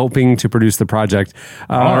Khalil helping to produce the project.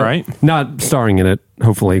 All right. Not starring in it,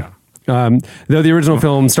 hopefully. Though the original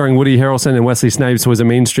film starring Woody Harrelson and Wesley Snipes was a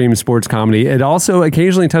mainstream sports comedy, it also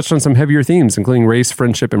occasionally touched on some heavier themes, including race,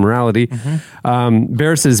 friendship, and morality.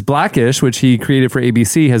 Barris's Blackish, which he created for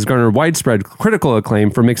ABC, has garnered widespread critical acclaim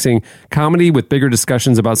for mixing comedy with bigger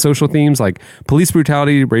discussions about social themes like police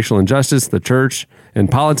brutality, racial injustice, the church, and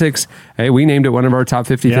politics. Hey, we named it one of our top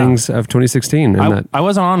 50 things of 2016. And I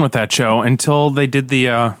wasn't on with that show until they did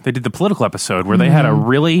the political episode where they had a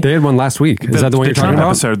really they had one last week. Is that the one you're talking Trump about?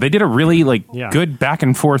 episode. They did a really good back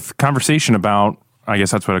and forth conversation about. I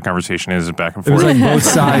guess that's what a conversation is, back and It was forth. like both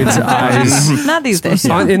sides' eyes. Not these days.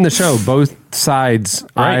 In the show, both sides'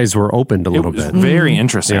 eyes were opened a It little was bit. very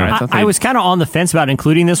interesting. Yeah. I thought I was kind of on the fence about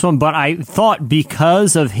including this one, but I thought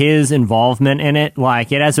because of his involvement in it,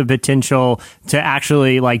 like it has a potential to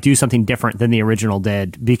actually like do something different than the original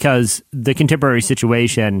did. Because the contemporary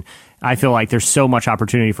situation, I feel like there's so much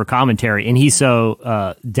opportunity for commentary, and he's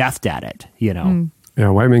so deft at it. You know. Yeah,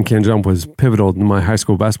 White Men Can't Jump was pivotal in my high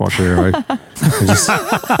school basketball career.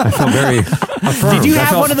 I felt very affirmed. Did you I have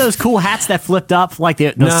felt- one of those cool hats that flipped up, like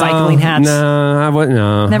the cycling hats?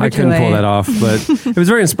 No, Never I too couldn't pull late. that off. But it was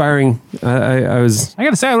very inspiring. I was. I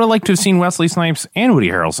gotta say, I would have liked to have seen Wesley Snipes and Woody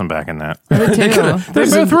Harrelson back in that. They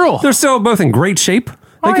both rule. They're still both in great shape.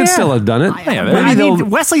 They could still have done it. I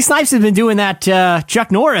mean, Wesley Snipes has been doing that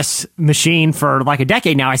Chuck Norris machine for like a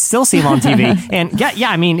decade now. I still see him on TV, and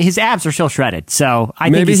yeah, I mean, his abs are still shredded. So I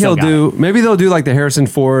think Maybe he's still he'll do. Maybe they'll do like the Harrison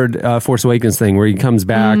Ford Force Awakens thing, where he comes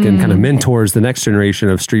back and kind of mentors the next generation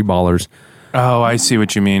of street ballers. Oh, I see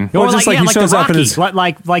what you mean. Or just like he shows the up in Rocky, his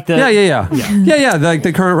like the yeah, like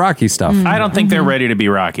the current Rocky stuff. I don't think they're ready to be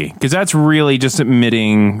Rocky because that's really just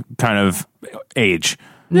admitting kind of age.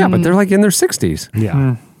 Yeah, but they're like in their 60s.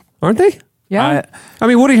 Yeah. Aren't they? Yeah. I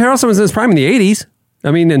mean, Woody Harrelson was in his prime in the 80s. I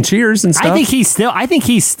mean, and Cheers and stuff. I think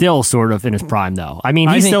he's still sort of in his prime though. I mean,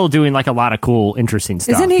 he's still doing like a lot of cool, interesting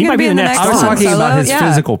stuff. Isn't he gonna might be in the next I was Han talking about Solo? his Yeah.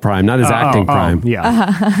 physical prime, not his acting prime.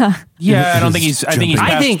 Yeah. Yeah, I don't think he's. I think he's. I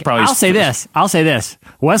past think probably. I'll say this.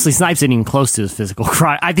 Wesley Snipes isn't even close to his physical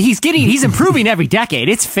crime. He's improving every decade.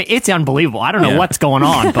 It's unbelievable. I don't know what's going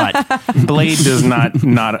on, but Blade does not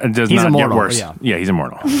He's get immortal, worse. yeah. He's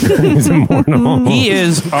immortal. He's immortal. He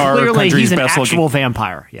is our clearly country's he's an best actual looking.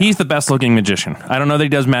 vampire. Yeah. He's the best looking magician. I don't know that he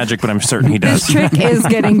does magic, but I'm certain he His does. trick is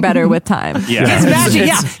getting better with time. Yeah. His magic,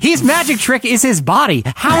 his magic trick is his body.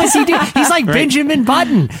 How is he doing? He's like Benjamin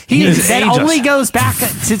Button. That ageless. only goes back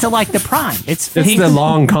to like the prime. It's It's the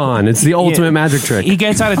long con. It's the ultimate magic trick. He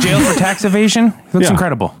gets out of jail for tax evasion. That's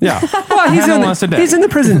incredible. Yeah. Well, he's Hannah wants to die. he's in the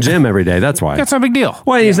prison gym every day. That's why. That's no big deal.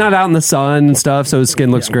 Well, he's not out in the sun and stuff, so his skin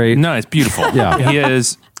looks great. No, it's beautiful. Yeah. He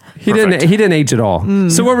is. He perfect. didn't age at all.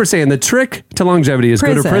 So what we're saying, the trick to longevity is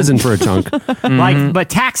go to prison for a chunk. but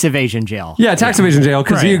tax evasion jail. Yeah, tax evasion jail,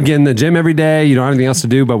 because you get in the gym every day. You don't have anything else to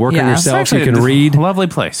do but work on Yeah. yourself. Actually, You can read. Lovely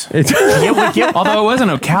place. Although it was in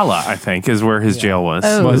Ocala, I think, is where his jail was.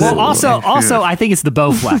 Was Well, it? also, I think it's the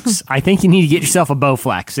Bowflex. I think you need to get yourself a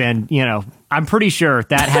Bowflex, and I'm pretty sure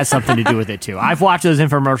that has something to do with it too. I've watched those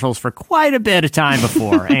infomercials for quite a bit of time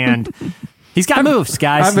before, and he's got moves,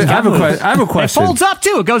 guys. I have a question. It folds up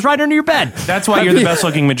too. It goes right under your bed. That's why you're the best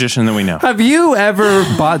looking magician that we know. Have you ever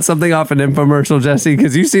bought something off an infomercial, Jesse?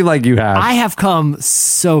 Because you seem like you have. I have come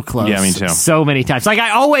so close. Yeah, me too. So many times. Like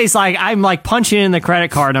I'm like punching in the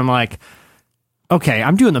credit card. And I'm like, okay,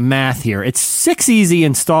 I'm doing the math here. It's 6 easy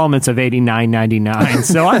installments of $89.99.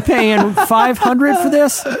 So I'm paying $500 for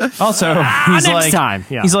this. Also, next time.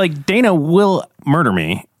 Yeah. he's like, Dana will murder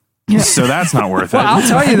me So that's not worth it. Well, I'll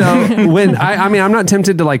tell you though, when I mean, I'm not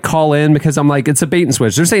tempted to like call in because I'm like, it's a bait and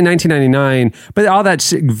switch. They're saying $19.99, but all that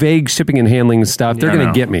vague shipping and handling stuff, they're going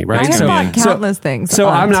to get me, right? I have bought countless things. So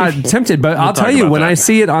I'm not tempted, but I'll tell you, when I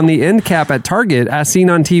see it on the end cap at Target, as seen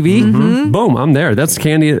on TV, boom, I'm there. That's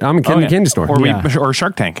candy. I'm a candy store. Or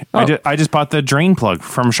Shark Tank. I just bought the drain plug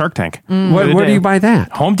from Shark Tank. Where do you buy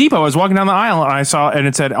that? Home Depot. I was walking down the aisle and I saw, and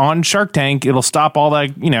it said on Shark Tank, it'll stop all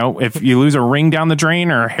that, if you lose a ring down the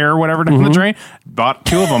drain or hair or whatever down the drain. Bought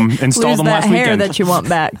 2 of them, installed them last hair weekend. that you want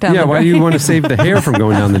back down the why do you want to save the hair from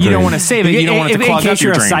going down the drain? You don't want to save it. You don't want it to clog up your drain. In case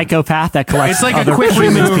you're a psychopath that collects it's like other a quick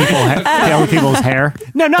remove people's hair.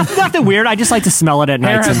 No, nothing weird. I just like to smell it at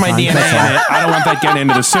night. Hair has my DNA in it. I don't want that getting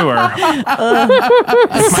into the sewer.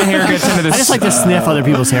 If my hair gets into the I just like to sniff other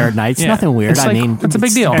people's hair at night. It's nothing weird. It's it's a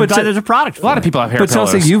big deal. But there's a product. A lot of people have hair But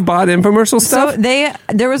pillows. Chelsea, you've bought infomercial stuff? So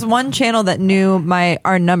there was one channel that knew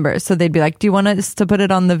our numbers. So they'd be like, do you want us to put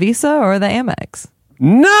it on the Visa or the Amex?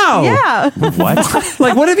 No. Yeah. What?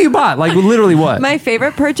 Like, what have you bought? Like, literally what? My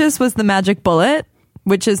favorite purchase was the Magic Bullet,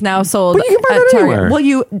 which is now sold But you can buy at that Target. anywhere.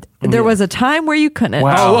 Well, there was a time where you couldn't.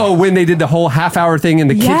 Wow. Oh, when they did the whole half-hour thing in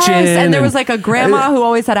the Yes, kitchen. and there was like a grandma who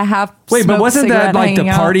always had a half. Wait, but wasn't that like the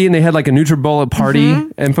party and they had like a NutriBullet party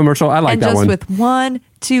infomercial? I like and that just one. with 1,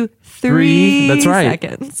 2, 3 That's right.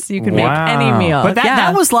 seconds, you can make any meal. But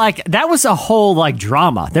that was a whole like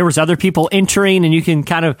drama. There was other people entering, and you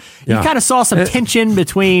kind of saw some tension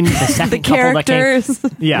between the second couple that came.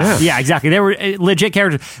 Yeah, exactly. They were legit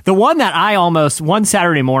characters. The one that I almost one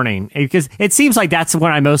Saturday morning, because it seems like that's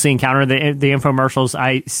when I mostly encounter the infomercials.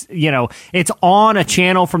 It's on a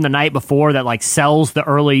channel from the night before that like sells the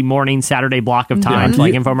early morning Saturday block of times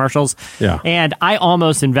like infomercials. Yeah, and I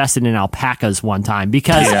almost invested in alpacas one time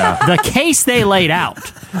because the case they laid out.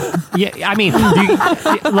 Yeah, I mean,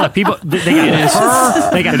 look, people they got the fur,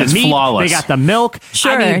 they got the meat, flawless. they got the milk.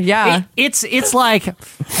 Sure, I mean, yeah. It's like,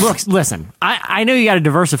 look, listen, I know you got to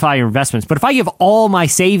diversify your investments, but if I give all my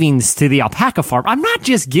savings to the alpaca farm, I'm not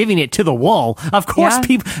just giving it to the wool. Of course,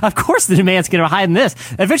 the demand's going to be higher than this.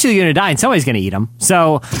 Eventually, you're going to die, and somebody's going to eat them.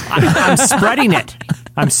 So I'm spreading it.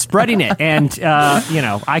 I'm spreading it, and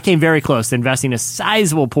I came very close to investing a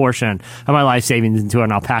sizable portion of my life savings into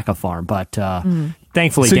an alpaca farm, but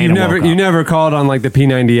thankfully, so Dana you never called on like the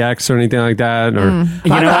P90X or anything like that, or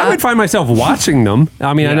I would find myself watching them.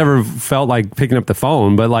 I mean, I never felt like picking up the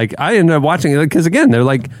phone, but like I ended up watching it because again, they're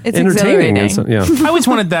like entertaining. And so, I always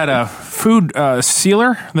wanted that food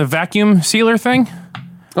sealer, the vacuum sealer thing.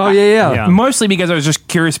 Oh yeah. Mostly because I was just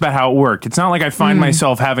curious about how it worked. It's not like I find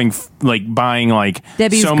myself having buying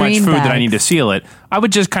Debbie's so much green food that I bag. need to seal it. I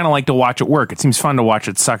would just kind of like to watch it work. It seems fun to watch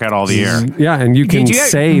it suck out all the air. Yeah, and you can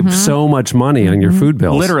save so much money on your food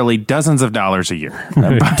bills. Literally dozens of dollars a year.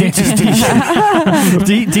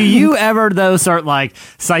 Do you ever though start like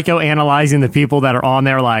psychoanalyzing the people that are on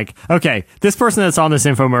there? Like, okay, this person that's on this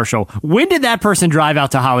infomercial, when did that person drive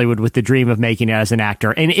out to Hollywood with the dream of making it as an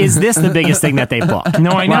actor? And is this the biggest thing that they booked?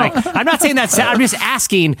 No, I know. Like, I'm not saying that. I'm just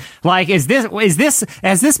asking. Like, has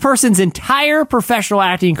this person's entire professional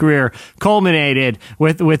acting career culminated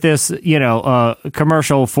with this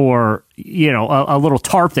commercial for a little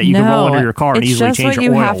tarp that you can roll under your car and easily change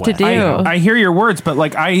your oil have to with? do. I hear your words, but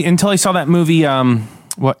like until I saw that movie,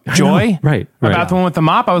 Joy? Right. About the one with the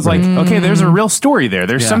mop, I was like, okay, there's a real story there.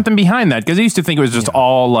 There's something behind that. Because I used to think it was just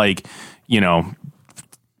all like,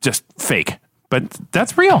 just fake. But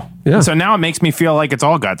that's real. Yeah. So now it makes me feel like it's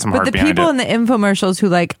all got some heart behind it. But the people in the infomercials who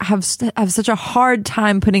like have such a hard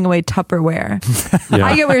time putting away Tupperware.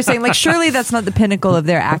 I get what you're saying. Like, surely that's not the pinnacle of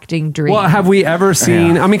their acting dream. Well, have we ever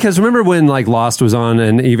seen? I mean, because remember when like Lost was on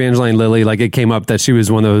and Evangeline Lilly, like it came up that she was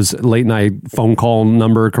one of those late night phone call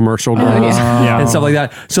number commercial girls and stuff like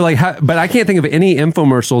that. So like, but I can't think of any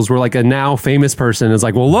infomercials where like a now famous person is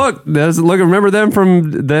like, well, look, remember them from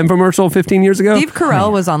the infomercial 15 years ago? Steve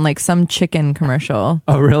Carell was on like some chicken commercial.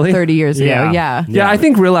 Oh, really? 30 years ago. Yeah. I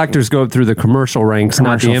think real actors go up through the commercial ranks,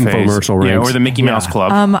 not the infomercial ranks. Or the Mickey Mouse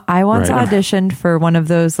Club. I once auditioned for one of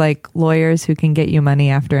those like lawyers who can get you money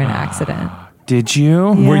after an accident. Did you?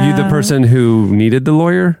 Were you the person who needed the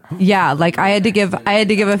lawyer? Yeah, like I had to give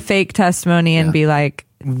a fake testimony and be like,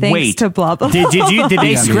 thanks to blah blah. Did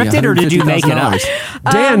they script it or did you make it up?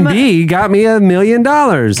 Dan B got me $1 million.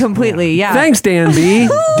 Completely, yeah. Thanks, Dan B.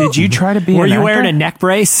 Did you try to be? Were you wearing a neck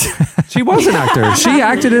brace? She was an actor. She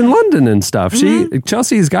acted in London and stuff.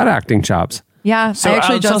 Chelsea's got acting chops. Yeah, So, I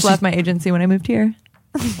actually just Chelsea- left my agency when I moved here.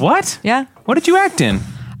 What? Yeah. What did you act in?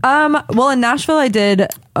 Well, in Nashville, I did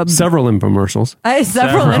Several infomercials.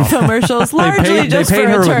 several infomercials, largely They just paid for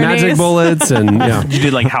her with attorneys. magic bullets and You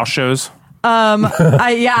did like house shows.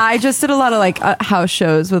 I just did a lot of like house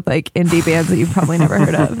shows with like indie bands that you've probably never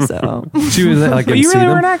heard of. So She was like, But you really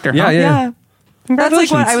were an actor. Yeah, huh? yeah. That's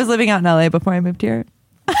like what I was living out in LA before I moved here.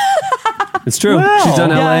 It's true. Wow. She's done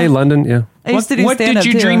LA, Yeah. London. Yeah. I used to do What stand-up did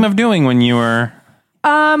you too. dream of doing when you were?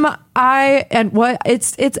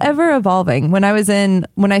 It's ever evolving. When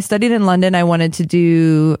I studied in London, I wanted to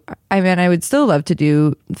do, I would still love to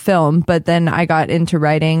do film, but then I got into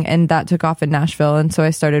writing and that took off in Nashville. And so I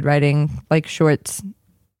started writing like shorts.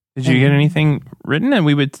 Did you get anything written that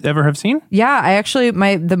we would ever have seen? Yeah, I actually,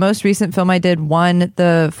 the most recent film I did won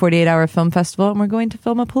the 48-hour film festival and we're going to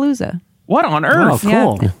Filmapalooza. What on Oh, earth?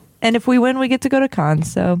 cool. Yeah. And if we win, we get to go to Cannes.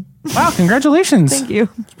 So Wow, congratulations. thank you.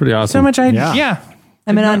 It's pretty awesome. So much Yeah.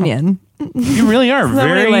 I'm an onion. You really are many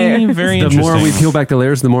very, layers. very The interesting. more we peel back the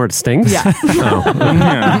layers, the more it stinks. Yeah.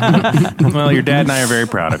 Yeah. Well, your dad and I are very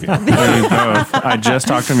proud of you. Both. I just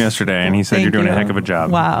talked to him yesterday, and he said Thank you're doing you. a heck of a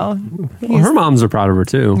job. Wow. Well, her moms are proud of her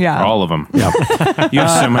too. Yeah. All of them. Yep. You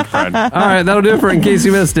have so much pride. All right, that'll do it for In Case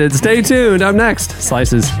You Missed It. Stay tuned. Up next,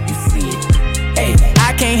 Slices. Hey,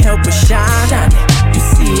 I can't help but shine. You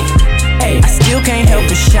see it. Hey, I still can't help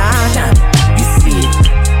but shine. You see it.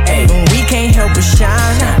 Hey, we can't help but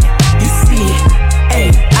shine. You see it. Hey,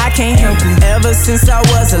 I can't help it. Ever since I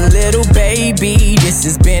was a little baby, this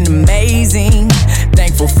has been amazing.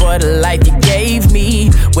 Thankful for the life you gave me.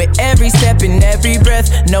 With every step and every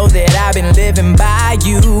breath, know that I've been living by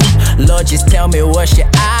you. Lord, just tell me what should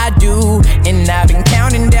I do. And I've been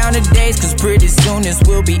counting down the days, cause pretty soon this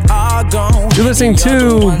will be all gone. You're listening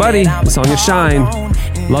to Buddy. The song is Shine.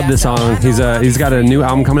 Love this song. He's got a new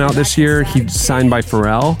album coming out this year. He's signed by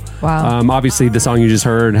Pharrell. Wow. Obviously, the song you just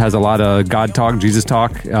heard has a lot of God talk, Jesus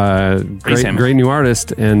talk. Great new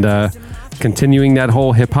artist, and continuing that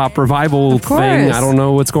whole hip hop revival Of thing. course. I don't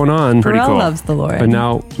know what's going on. Pretty Pharrell cool. loves the Lord. But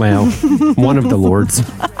now, well, one of the lords.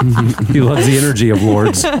 He loves the energy of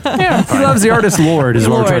lords. Yeah, He loves the artist Lord, is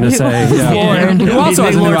what I'm trying to say. Yeah. Lord. Who also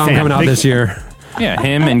has a new Lord album fan. coming out this year? Yeah,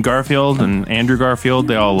 him and Garfield and Andrew Garfield,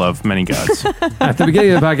 they all love many gods. At the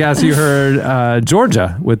beginning of the podcast, you heard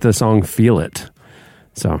Georgia with the song Feel It.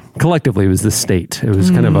 So collectively, it was the state. It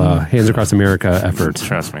was kind of a Hands Across America effort.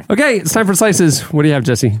 Trust me. Okay, it's time for Slices. What do you have,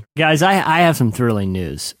 Jesse? Guys, I have some thrilling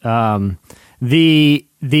news.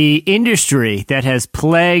 The industry that has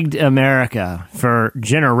plagued America for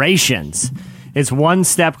generations is one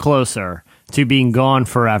step closer to being gone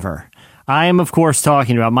forever. I am, of course,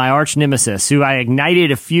 talking about my arch nemesis, who I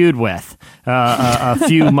ignited a feud with a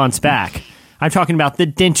few months back. I'm talking about the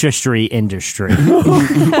dentistry industry.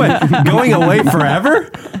 What, going away forever?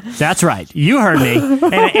 That's right. You heard me.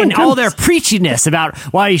 And all their preachiness about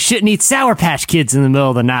why you shouldn't eat Sour Patch Kids in the middle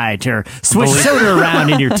of the night, or swish soda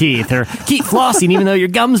around in your teeth, or keep flossing even though your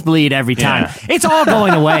gums bleed every time. Yeah. It's all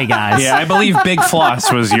going away, guys. Yeah, I believe Big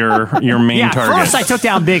Floss was your main target. First I took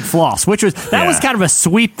down Big Floss, which was kind of a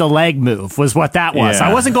sweep the leg move, was what that was. Yeah.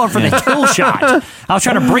 I wasn't going for the kill shot. I was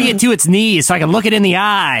trying to bring it to its knees so I could look it in the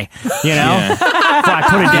eye, you know? Before I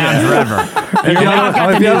put it down forever. I've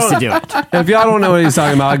got the news to do it. If y'all don't know what he's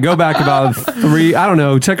talking about, go back about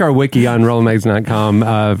check our wiki on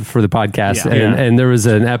RollingMagazine.com for the podcast. Yeah. And there was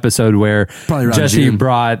an episode where Probably around Jesse June.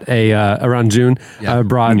 brought around June,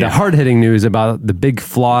 brought Yeah. hard-hitting news about the big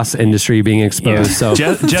floss industry being exposed. So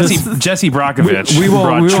Jesse Brockovich we won't-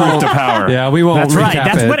 brought we truth won't- to power. Yeah, we won't That's right. recap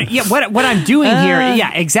That's what I'm doing here.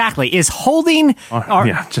 Yeah, exactly. Is holding our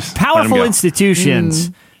just let 'em powerful go.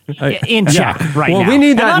 institutions in check right well, now. we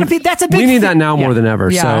need And a that. lot of people, that's a big we need thing. that now more Yeah. than ever.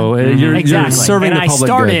 Yeah. So you're serving and the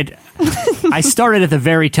public good. I started at the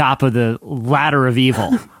very top of the ladder of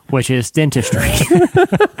evil, which is dentistry.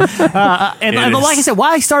 And like I said,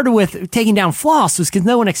 why I started with taking down floss was because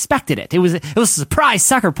no one expected it. It was a surprise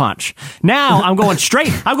sucker punch. Now I'm going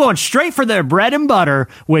straight. I'm going straight for their bread and butter,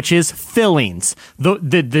 which is fillings.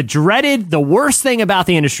 The dreaded, the worst thing about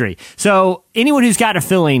the industry. So anyone who's got a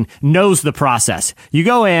filling knows the process. You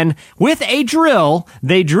go in with a drill.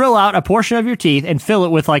 They drill out a portion of your teeth and fill it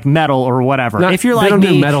with like metal or whatever. Not- if you're they like don't me,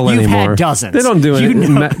 do metal you've anymore. had dozens. They don't do it. You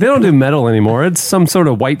know- They don't do metal anymore. It's some sort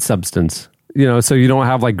of white substance, so you don't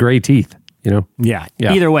have like gray teeth. Yeah.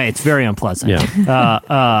 Yeah. Either way, it's very unpleasant.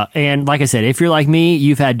 Yeah. And like I said, if you're like me,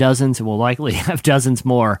 you've had dozens and will likely have dozens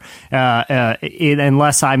more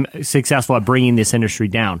unless I'm successful at bringing this industry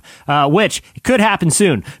down, which could happen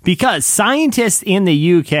soon because scientists in the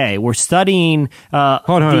UK were studying.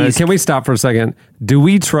 Hold on. these- Can we stop for a second? Do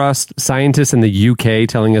we trust scientists in the UK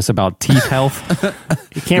telling us about teeth health?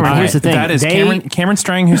 Cameron, here's the thing. That is Cameron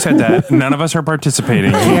Strang who said that. None of us are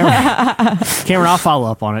participating. Cameron, I'll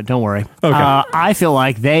follow up on it. Don't worry. Okay. I feel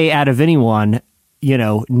like they, out of anyone,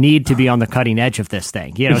 need to be on the cutting edge of this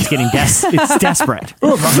thing. It's getting it's desperate.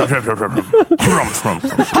 How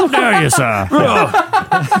dare you, sir?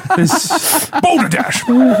 This Boulder Dash.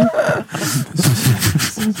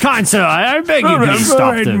 Kind sir, I beg you, please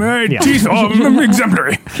stop them. My Yeah. teeth are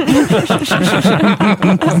exemplary.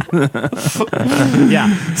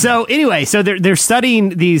 Yeah. So anyway, they're studying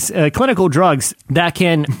these clinical drugs that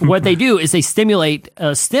can. What they do is they stimulate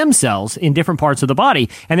stem cells in different parts of the body,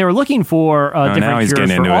 and they were looking for now different he's cures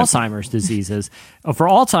getting for into it. Alzheimer's diseases. For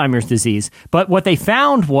Alzheimer's disease, but what they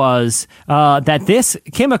found was that this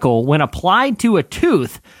chemical, when applied to a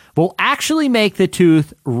tooth, will actually make the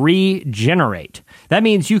tooth regenerate. That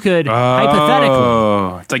means you could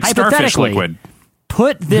hypothetically, it's like starfish liquid.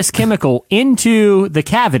 Put this chemical into the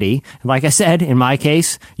cavity. Like I said, in my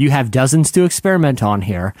case, you have dozens to experiment on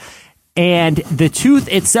here. And the tooth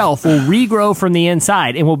itself will regrow from the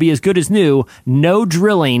inside and will be as good as new. No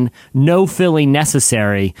drilling, no filling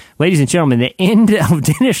necessary. Ladies and gentlemen, the end of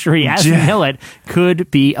dentistry as we know it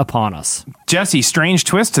could be upon us. Jesse, strange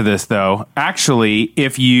twist to this though. Actually,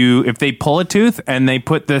 if they pull a tooth and they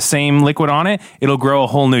put the same liquid on it, it'll grow a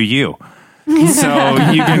whole new you. So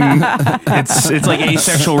you can, it's like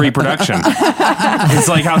asexual reproduction. It's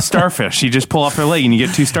like how starfish, you just pull off their leg and you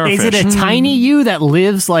get two starfish. Is it a tiny you that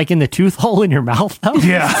lives like in the tooth hole in your mouth though?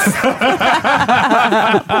 Yeah.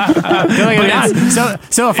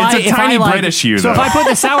 So if It's a tiny British you, So if though. I put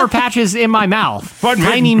the Sour Patches in my mouth,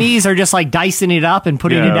 tiny me's are just like dicing it up and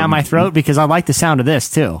putting it down my throat because I like the sound of this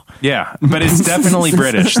too. Yeah, but it's definitely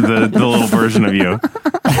British, the little version of you.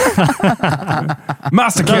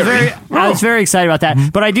 Master Carey. I was very excited about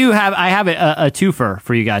that, but I have a twofer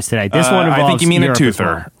for you guys today. This one involves I think you mean Europe a as well.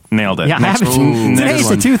 toother. Nailed it. Yeah, Next I have one. today's a Next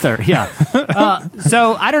one. toother. Yeah.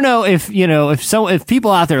 So I don't know if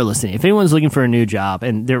people out there listening, if anyone's looking for a new job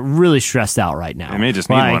and they're really stressed out right now, They may just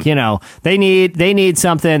need one. they need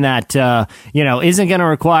something that isn't going to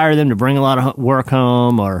require them to bring a lot of work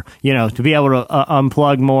home or to be able to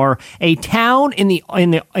unplug more. A town in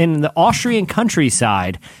the Austrian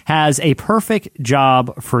countryside has a perfect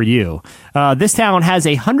job for you. This town has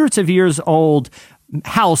a hundreds of years old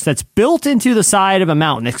house that's built into the side of a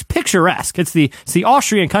mountain. It's picturesque. It's the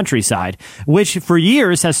Austrian countryside, which for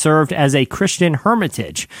years has served as a Christian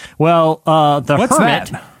hermitage. Well, What's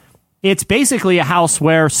hermit, that? it's basically a house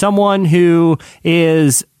where someone who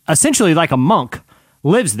is essentially like a monk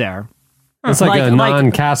lives there. It's like a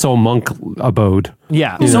non-castle monk abode.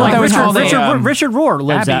 Yeah. You So know? like That was called Richard Rohr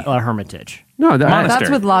lives Abbey. at a hermitage. No, That's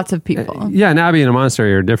with lots of people. Yeah, an abbey and a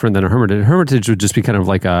monastery are different than a hermitage. A hermitage would just be kind of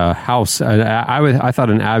like a house. I thought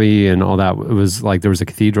an abbey and all that was like there was a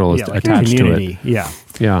cathedral Like a attached to community. it. Yeah.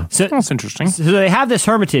 Yeah. So That's interesting. So they have this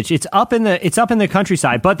hermitage. It's up in the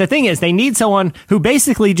countryside. But the thing is, they need someone who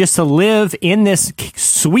basically just to live in this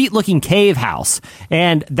sweet looking cave house,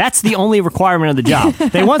 and that's the only requirement of the job.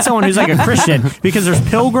 They want someone who's like a Christian because there's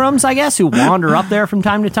pilgrims, I guess, who wander up there from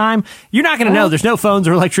time to time. You're not going to know. There's no phones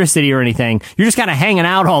or electricity or anything. You're just kind of hanging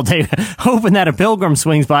out all day, hoping that a pilgrim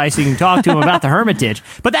swings by so you can talk to him about the hermitage.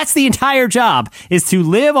 But that's the entire job: is to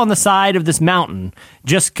live on the side of this mountain,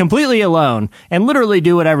 just completely alone, and literally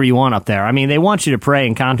do whatever you want up there. I mean, they want you to pray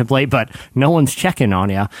and contemplate, but no one's checking on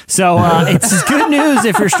you. So it's good news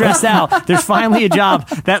if you're stressed out. There's finally a job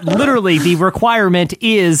that literally the requirement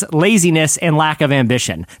is laziness and lack of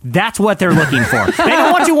ambition. That's what they're looking for. They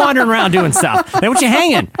don't want you wandering around doing stuff. They want you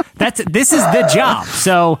hanging. This is the job.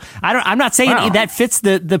 So I'm not saying that fits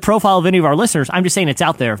the profile of any of our listeners. I'm just saying it's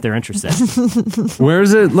out there if they're interested. Where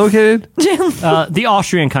is it located? The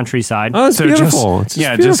Austrian countryside. Oh, it's beautiful. It's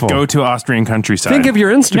Just beautiful. go to Austrian countryside. Think of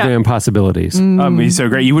your Instagram possibilities. It'd be so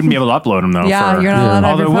great. You wouldn't be able to upload them though. Yeah, you're not allowed to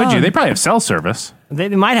have Although your would you? phone. They probably have cell service. They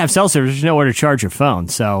might have cell service. There's nowhere to charge your phone.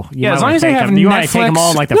 So you might as wanna long as they take have them. You might take them Netflix.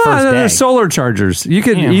 all in like the No, first day. there's solar chargers. You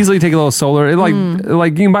could easily take a little solar. Like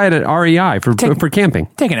you can buy it at REI for camping.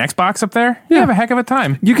 Take an Xbox up there. You have a heck of a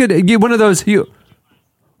time. You could get one of those.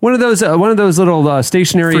 One of those little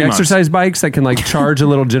stationary 3 months. exercise bikes that can like charge a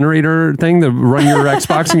little generator thing to run your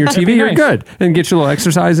Xbox and your TV. be You're nice. good and get your little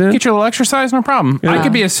exercise in. Get your little exercise, no problem. I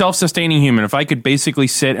could be a self-sustaining human if I could basically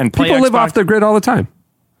sit and play People Xbox. live off the grid all the time.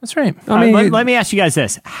 That's right. I mean, let me ask you guys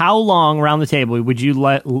this: how long around the table would you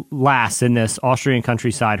last in this Austrian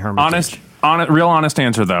countryside hermitage? Real honest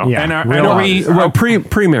answer though. Yeah, and real are we? well,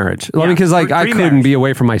 pre-marriage. Yeah, Because like I pre-marriage. couldn't be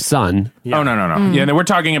away from my son. Oh no. Yeah, no, we're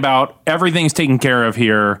talking about everything's taken care of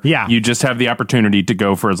here. Yeah. You just have the opportunity to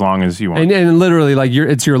go for as long as you want. And literally, like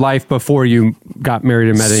it's your life before you got married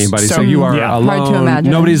and met anybody. So, So- you are Yeah. alone. Hard to imagine.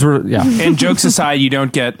 Nobody's. And jokes aside, you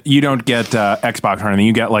don't get Xbox or anything.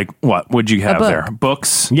 You get like what would you have book. there?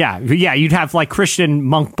 Books. Yeah, you'd have like Christian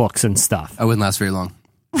monk books and stuff. I wouldn't last very long.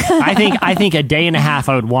 I think a day and a half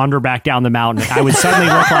I would wander back down the mountain. I would suddenly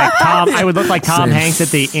look like Tom. I would look like Tom Hanks at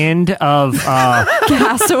the end of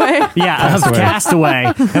Castaway. Yeah, of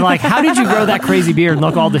Castaway. And like, how did you grow that crazy beard and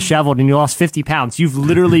look all disheveled and you lost 50 pounds? You've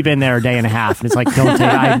literally been there a day and a half. And it's like, don't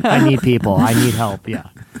take. I need people. I need help. Yeah.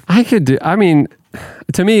 I could do. I mean,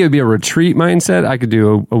 to me, it would be a retreat mindset. I could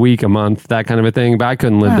do a week, a month, that kind of a thing. But I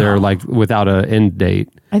couldn't live there like without an end date.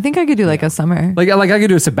 I think I could do like a summer. Like I could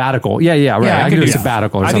do a sabbatical. Yeah, right. Yeah, I could do a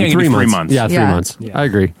sabbatical or I think something. I could 3 do months. 3 months. Yeah, 3 months. Yeah. I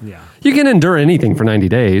agree. Yeah. You can endure anything for 90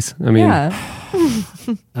 days. I mean,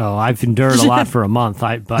 Oh, I've endured a lot for a month.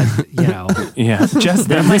 But you know, Yeah, just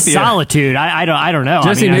that might this be solitude. I don't know.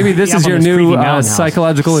 Jesse, I mean, maybe this I'm is on your creepy new mountain house.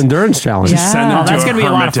 psychological endurance challenge. Yeah. Send them Oh, that's to going to be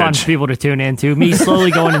a lot of fun hermitage. for people to tune into. Me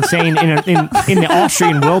slowly going insane in the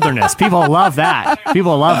Austrian wilderness. People love that.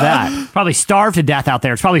 Probably starve to death out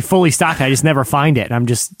there. It's probably fully stocked. I just never find it. I'm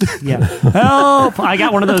just, help. I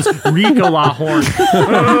got one of those Ricola horns.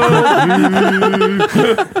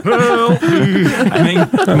 I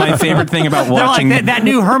think my favorite thing about They're watching like, that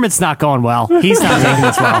new hermit's not going well. He's not taking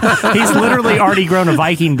this well. He's literally already grown a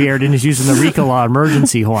Viking beard and is using the Ricola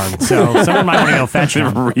emergency horn. So someone might want to go fetch him.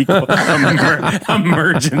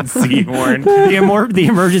 emergency horn. The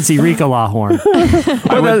emergency Ricola horn.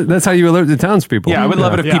 Well, that's how you alert the townspeople. Yeah, I would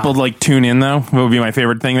love it if people like tune in though. What would be my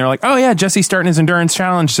favorite thing? They're like, oh yeah, Jesse's starting his endurance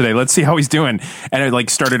challenge today. Let's see how he's doing. And it like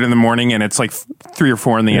started in the morning and it's like 3 or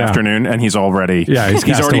 4 in the afternoon and he's already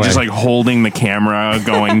he's already just like holding the camera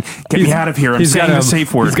going, get me out of here. I'm saying the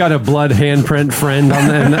safe word. He's got a blood handprint friend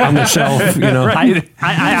on the shelf, you know. Right.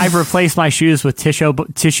 I've replaced my shoes with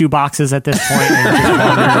tissue boxes at this point.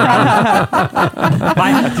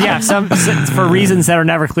 And just for reasons that are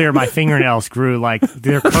never clear, my fingernails grew like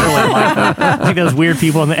they're curling like those weird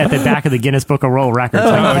people at the back of the Guinness Book of World Records.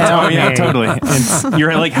 Like, totally. And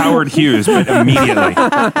you're like Howard Hughes, but immediately.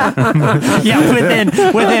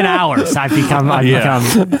 Within hours, I've become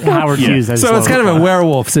Howard Hughes. So it's kind of a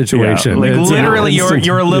werewolf situation. Like It's, literally, instant-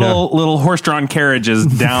 you're a little horse-drawn carriages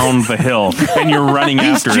down the hill, and you're running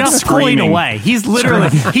after it, just pulling screaming. away. He's literally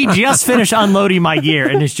he just finished unloading my gear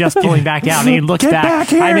and is just pulling back down. And he looks Get back. back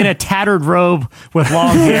here. I'm in a tattered robe with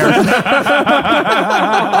long hair. He's like,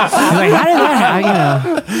 how did that happen? You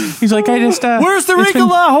know, He's like, I just. where's the it's been-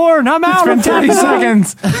 Ricola horn? I'm out. It's been 30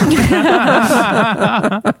 seconds.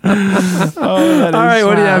 All right,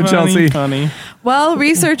 what do you have, Chelsea? Funny. Well,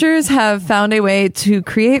 researchers have found a way to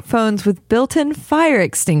create phones with built-in fire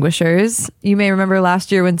extinguishers. You may remember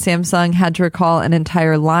last year when Samsung had to recall an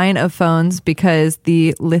entire line of phones because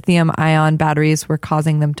the lithium-ion batteries were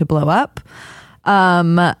causing them to blow up.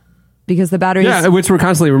 Because the batteries... Yeah, which we're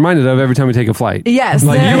constantly reminded of every time we take a flight. Yes.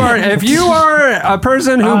 Like if you are a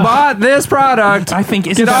person who bought this product, I think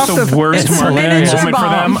isn't get that off the worst It's marketing hilarious. moment for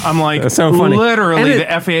them? I'm like, That's so funny. literally, And the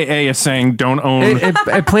FAA is saying don't own.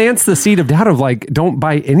 It plants the seed of doubt of like, don't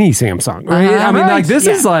buy any Samsung, right? I mean, like this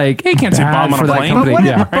is like You can't say bad bomb on for a that plane.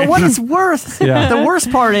 company. But what it's worth, the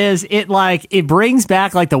worst part is it brings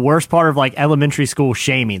back like the worst part of like elementary school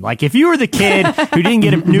shaming. Like if you were the kid who didn't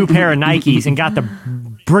get a new pair of Nikes and got the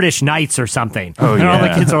British Knights or something, and all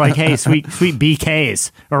the kids are like, hey, sweet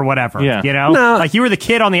BKs or whatever, you know? No. Like you were the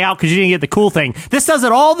kid on the out because you didn't get the cool thing. This does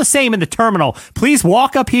it all the same in the terminal. Please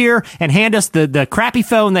walk up here and hand us the crappy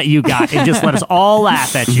phone that you got and just let us all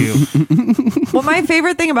laugh at you. Well, my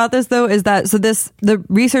favorite thing about this, though, is that the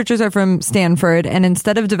researchers are from Stanford, and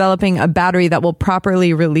instead of developing a battery that will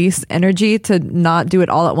properly release energy to not do it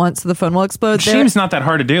all at once so the phone will explode, It seems not that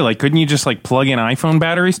hard to do. Like, couldn't you just like plug in iPhone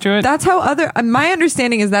batteries to it? that's how my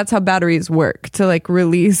understanding is that's how batteries work, to like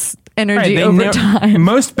release energy over time.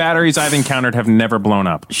 Most batteries I've encountered have never blown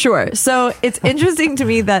up. Sure. So it's interesting to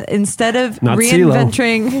me that instead of Not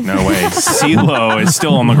reinventing... No way. CeeLo is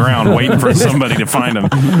still on the ground waiting for somebody to find him.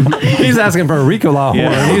 He's asking for a Ricola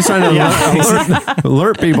horn. He's trying to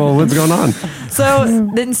alert people what's going on. So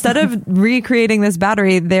instead of recreating this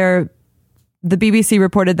battery, the BBC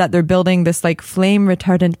reported that they're building this like flame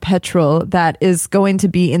retardant petrol that is going to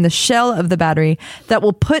be in the shell of the battery that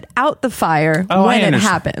will put out the fire when it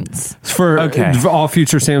happens. For all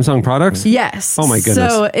future Samsung products? Yes. Oh my goodness.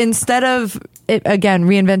 So instead of it, again,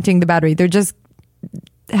 reinventing the battery, they're just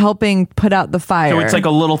helping put out the fire. So it's like a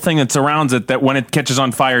little thing that surrounds it that when it catches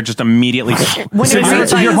on fire, just immediately.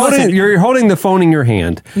 You're holding the phone in your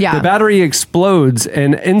hand. Yeah. The battery explodes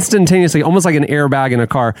and instantaneously, almost like an airbag in a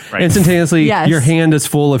car, instantaneously your hand is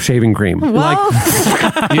full of shaving cream. Well, like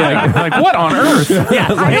what on earth? Yeah,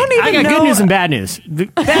 I got good news and bad news. The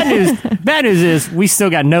bad news is we still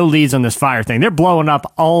got no leads on this fire thing. They're blowing up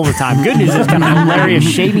all the time. Good news is kind of a hilarious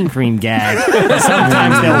shaving cream gag that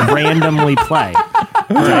sometimes they'll randomly play.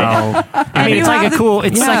 I mean, it's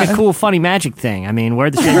like a cool, funny magic thing. I mean,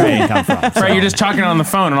 where'd the sugar come from? So. Right, you're just talking on the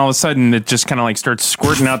phone, and all of a sudden, it just kind of like starts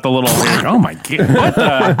squirting out the little. Oh my god! What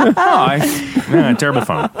the? Terrible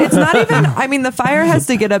phone. It's not even. I mean, the fire has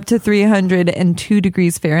to get up to 302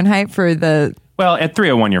 degrees Fahrenheit for the. Well, at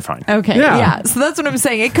 301, you're fine. Okay, yeah. So that's what I'm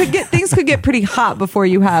saying. Things could get pretty hot before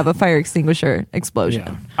you have a fire extinguisher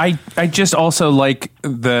explosion. Yeah. I just also like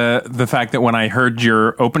the fact that when I heard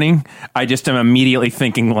your opening, I just am immediately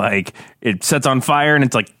thinking like it sets on fire and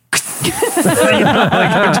it's like. Just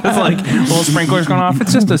like little sprinklers going off.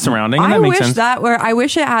 It's just a surrounding. And that makes sense. I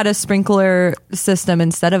wish it had a sprinkler system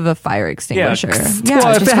instead of a fire extinguisher. Yeah.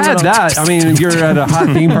 Well, if it had that, I mean, you're at a hot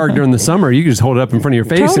theme park during the summer, you can just hold it up in front of your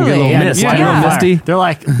face and get a little mist. Yeah. A little misty. They're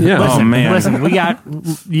like, listen,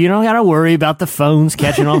 you don't got to worry about the phones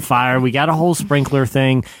catching on fire. We got a whole sprinkler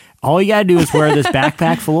thing. All you gotta do is wear this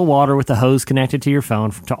backpack full of water with a hose connected to your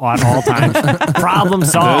phone at all times. Problem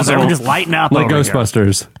solved. It'll just lighten up. Like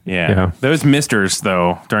Ghostbusters. Yeah. Those misters,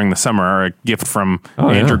 though, during the summer are a gift from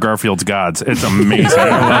Andrew Garfield's gods. It's amazing.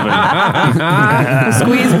 I love it.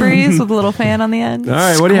 Squeeze breeze with a little fan on the end. All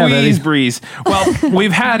right, what do you have, Eddie? Squeeze breeze. Well,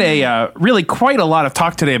 we've had really quite a lot of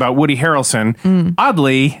talk today about Woody Harrelson.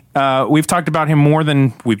 Oddly, we've talked about him more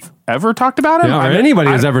than we've ever talked about him. Yeah, or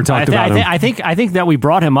anybody has ever talked about him. I think that we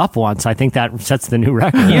brought him up once. I think that sets the new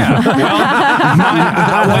record. Yeah.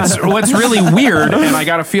 Well, what's really weird, and I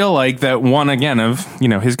gotta feel like that one again of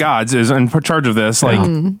his gods is in charge of this. Like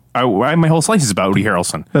my whole slice is about Woody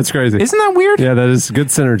Harrelson. That's crazy. Isn't that weird? Yeah, that is good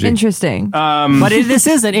synergy. Interesting. But this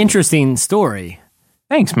is an interesting story.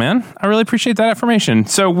 Thanks, man. I really appreciate that affirmation.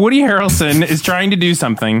 So Woody Harrelson is trying to do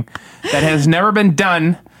something that has never been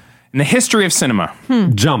done in the history of cinema.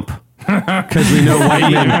 Jump. Because we know white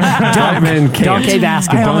men can't. Donkey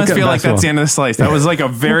basketball. I almost feel like that's the end of the slice. That was like a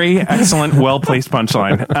very excellent, well-placed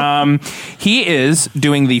punchline. He is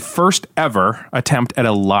doing the first ever attempt at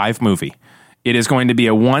a live movie. It is going to be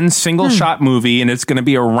a one single shot movie, and it's going to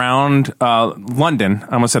be around London.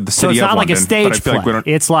 I almost said the city of London. So it's not like a stage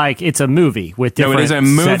play. It's a movie with different... No, it is a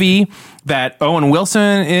movie that Owen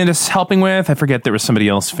Wilson is helping with. I forget there was somebody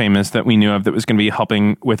else famous that we knew of that was going to be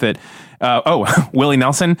helping with it. Willie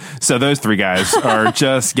Nelson. So those three guys are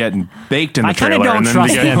just getting baked in the trailer. I kind of don't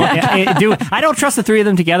trust them. I don't trust the three of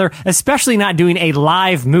them together, especially not doing a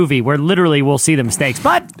live movie where literally we'll see the mistakes.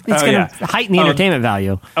 But it's going to heighten the entertainment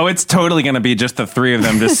value. Oh, it's totally going to be just the three of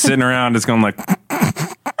them just sitting around just going like...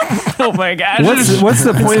 Oh my gosh. What's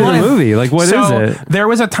the point of the movie? Like, what is it? There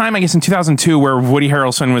was a time, I guess, in 2002 where Woody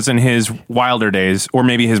Harrelson was in his wilder days, or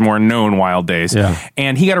maybe his more known wild days. Yeah.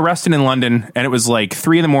 And he got arrested in London, and it was like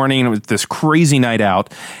 3 a.m, and it was this crazy night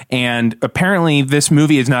out. And apparently this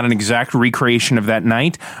movie is not an exact recreation of that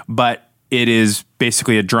night, but it is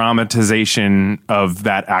basically a dramatization of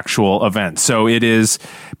that actual event. So it is,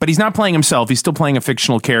 but he's not playing himself. He's still playing a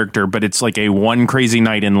fictional character, but it's like a one crazy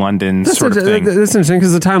night in London sort of thing. That's interesting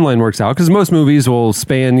because the timeline works out. Because most movies will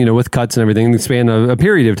span, with cuts and everything, they span a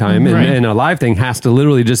period of time. And a live thing has to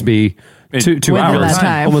literally just be two hours.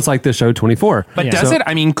 Almost like the show 24. But does it?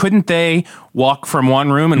 I mean, couldn't they walk from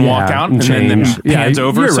one room and walk out and then pans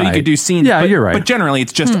over so you could do scenes? Yeah, you're right. But generally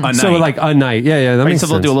it's just a night. So like a night. Yeah, that makes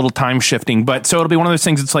sense. So they'll do a little time shifting. But so it'll be one of those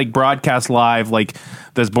things that's like broadcast live, like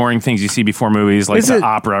those boring things you see before movies, like the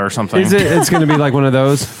opera or something. It's going to be like one of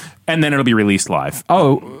those? And then it'll be released live.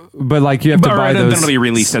 Oh, but like you have to buy those. Then it'll be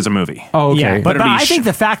released as a movie. Oh, okay. Yeah, but I think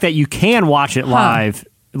the fact that you can watch it live...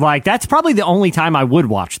 Like, that's probably the only time I would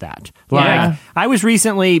watch that. Like, I was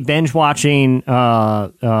recently binge watching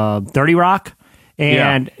 30 Rock,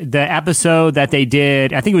 and the episode that they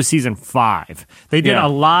did, I think it was season 5. They did a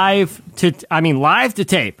live to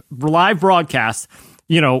tape, live broadcast,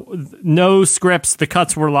 no scripts, the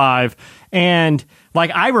cuts were live. And,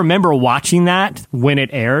 like, I remember watching that when it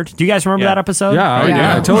aired. Do you guys remember that episode?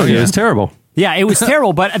 Yeah, I told you. It was terrible. Yeah, it was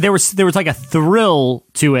terrible, but there was like a thrill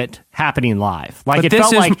to it happening live. Like it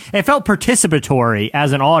felt participatory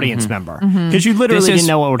as an audience member because you literally didn't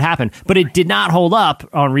know what would happen. But it did not hold up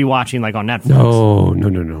on rewatching like on Netflix.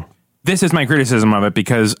 No. This is my criticism of it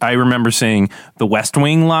because I remember seeing The West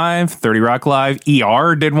Wing live, 30 Rock live,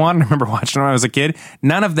 ER did one. I remember watching it when I was a kid.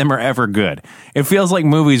 None of them are ever good. It feels like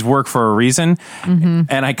movies work for a reason.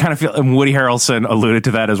 And I kind of feel, and Woody Harrelson alluded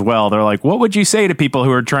to that as well. They're like, what would you say to people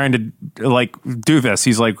who are trying to like do this?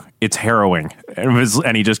 He's like, it's harrowing.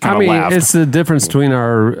 And he just I kind of mean, laughed. it's the difference between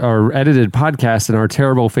our edited podcast and our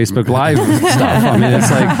terrible Facebook Live stuff. I mean, it's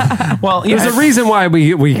like, well, there's a reason why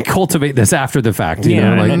we cultivate this after the fact. You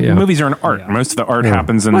know, like, and movies are an art. Most of the art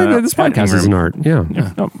happens in the this podcast is an art. Yeah.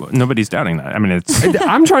 No, nobody's doubting that. I mean, it's.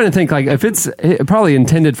 I'm trying to think, like, if it's probably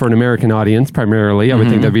intended for an American audience primarily, I would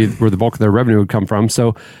think that'd be where the bulk of their revenue would come from.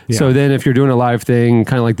 So then if you're doing a live thing,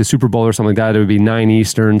 kind of like the Super Bowl or something like that, it would be 9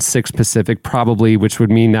 Eastern, 6 Pacific, probably, which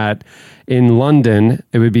would mean that in London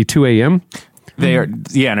it would be 2 a.m. They are,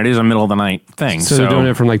 and it is a middle of the night thing. So they're doing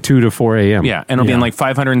it from like 2 to 4 a.m. Yeah, and it'll be in like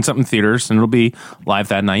 500 and something theaters, and it'll be live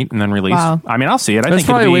that night and then released. Wow. I mean, I'll see it. That's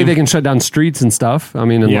probably a way they can shut down streets and stuff. I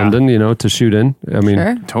mean, in London, you know, to shoot in. I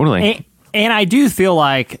mean, totally. And I do feel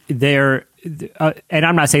like they're, and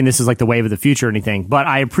I'm not saying this is like the wave of the future or anything, but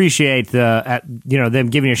I appreciate them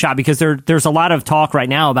giving it a shot, because there's a lot of talk right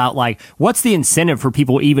now about like, what's the incentive for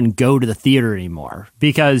people to even go to the theater anymore?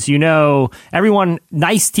 Because, you know,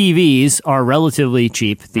 nice TVs are relatively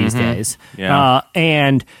cheap these days. Yeah.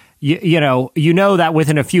 And you know that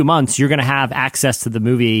within a few months, you're going to have access to the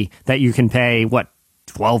movie that you can pay,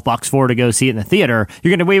 $12 for to go see it in the theater. You're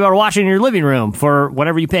going to be able to watch it in your living room for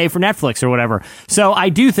whatever you pay for Netflix or whatever. So I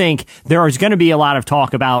do think there is going to be a lot of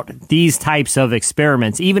talk about these types of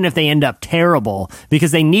experiments, even if they end up terrible,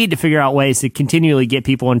 because they need to figure out ways to continually get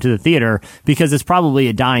people into the theater, because it's probably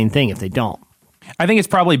a dying thing if they don't. I think it's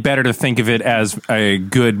probably better to think of it as a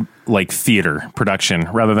good like theater production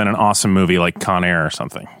rather than an awesome movie like Con Air or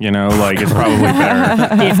something. You know, like it's probably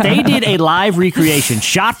better. If they did a live recreation,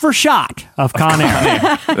 shot for shot, of Con Air,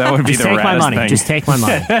 that would be just the take my money. thing. Just take my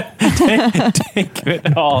money. Take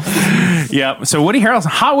it all. Yeah. So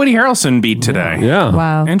hot Woody Harrelson beat today. Yeah.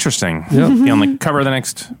 Wow. Interesting. Yep. Be on the cover of the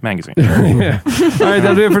next magazine. Yeah. All right,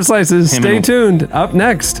 that'll do it for Slices. Him Stay and- tuned. Up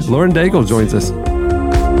next, Lauren Daigle joins us.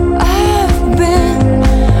 I've been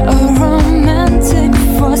a romantic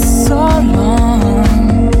for so long.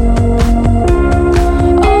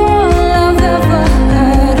 All I've ever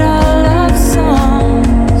heard are love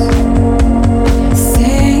songs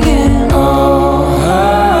singing, oh,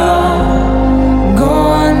 go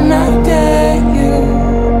on, I dare you.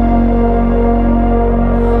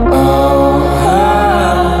 Oh,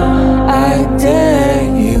 I dare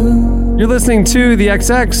you. You're listening to The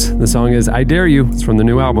XX. The song is I Dare You. It's from the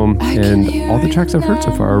new album. And all the tracks I've heard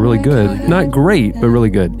so far are really good. Not great, but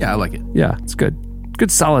really good. Yeah, I like it. Yeah, it's good.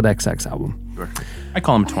 Good, solid XX album. I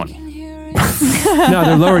call him 20. No,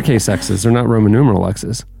 they're lowercase X's. They're not Roman numeral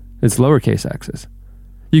X's. It's lowercase X's.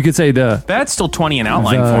 You could say That's still 20 in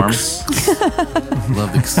outline form.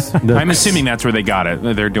 Love this. I'm assuming that's where they got it.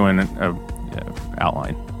 They're doing a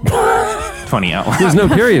outline. 20 outline. There's no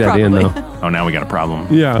period at the end, though. Oh, now we got a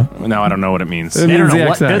problem. Yeah. Now I don't know what it means. It They don't means know the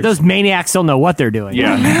what XX. those maniacs don't know what they're doing.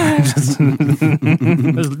 Yeah.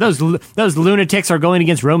 Those lunatics are going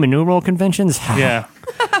against Roman numeral conventions. Yeah.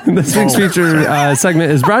 This week's feature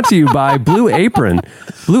segment is brought to you by Blue Apron.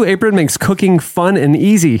 Blue Apron makes cooking fun and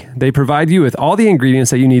easy. They provide you with all the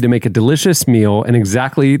ingredients that you need to make a delicious meal in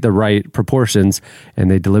exactly the right proportions, and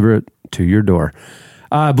they deliver it to your door.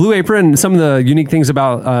 Blue Apron, some of the unique things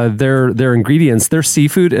about their ingredients, their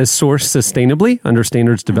seafood is sourced sustainably under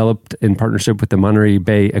standards developed in partnership with the Monterey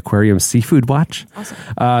Bay Aquarium Seafood Watch.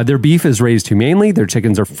 Awesome. Their beef is raised humanely. Their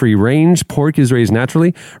chickens are free range. Pork is raised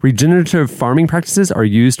naturally. Regenerative farming practices are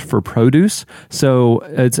used for produce. So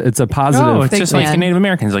it's a positive. Oh, it's Big just like fan. Native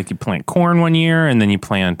Americans. Like you plant corn one year and then you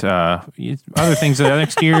plant other things the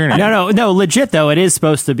next year. And No, legit though, it is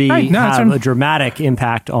supposed to be Right, no, that's have what- a dramatic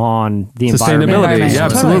impact on the environment. Sustainability, yeah,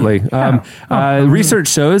 Totally. absolutely. Research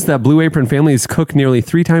shows that Blue Apron families cook nearly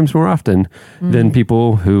 3 times more often than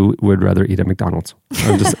people who would rather eat at McDonald's.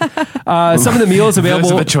 Some of the meals available.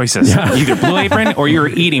 Those are the choices. Either Blue Apron or you're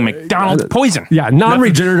eating McDonald's poison. Yeah,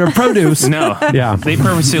 non-regenerative produce. No. Yeah. They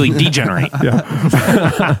purposely degenerate.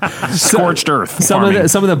 Scorched earth. Some of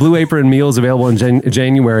the Blue Apron meals available in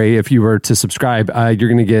January, if you were to subscribe, you're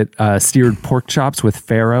going to get steered pork chops with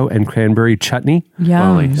farro and cranberry chutney,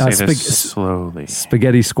 Yum. Say this slowly.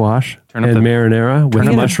 spaghetti squash, Turn up and the- marinara with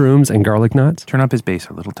mushrooms and garlic nuts, Turn up his bass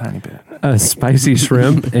a little tiny bit. spicy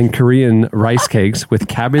shrimp and Korean rice cakes with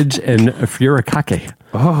cabbage and furikake.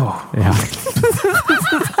 Oh. Yeah.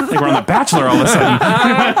 Like we're on The Bachelor all of a sudden.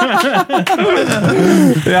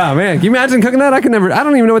 Yeah, man. Can you imagine cooking that? I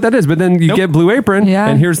don't even know what that is. But then you get Blue Apron, Yeah.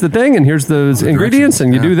 and here's the thing, and here's those ingredients,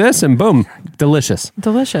 and you do this, and boom, delicious.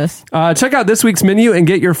 Delicious. Check out this week's menu and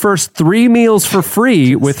get your first 3 meals for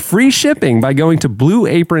free with free shipping by going to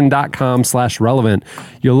blueapron.com/relevant.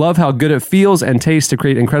 You'll love how good it feels and tastes to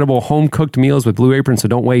create incredible home-cooked meals with Blue Apron, so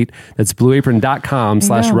don't wait. That's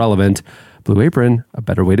blueapron.com/relevant. Blue Apron, a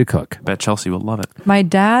better way to cook. Bet Chelsea will love it. My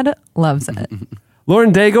dad loves it.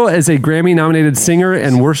 Lauren Daigle is a Grammy-nominated singer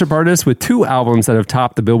and worship artist with 2 albums that have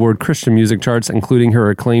topped the Billboard Christian music charts, including her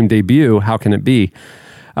acclaimed debut, How Can It Be?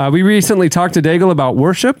 We recently talked to Daigle about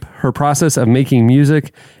worship, her process of making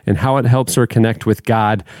music, and how it helps her connect with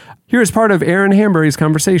God. Here is part of Aaron Hambury's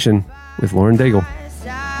conversation with Lauren Daigle.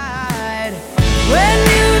 When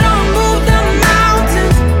you don't move the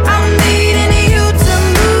mountains, I'm needing you to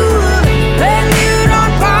move. When you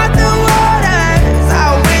don't part the waters,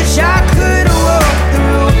 I wish I could walk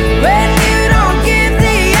through. When you don't give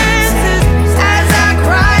the answers as I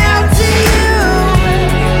cry out to you,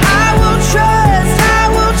 I will trust,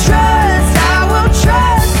 I will trust, I will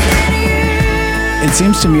trust in you. It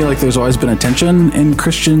seems to me like there's always been a tension in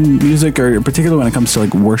Christian music, or particularly when it comes to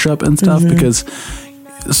like worship and stuff, because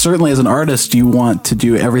certainly as an artist, you want to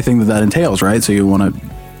do everything that entails, right? So you want to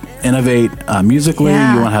innovate musically, you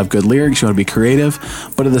want to have good lyrics, you want to be creative,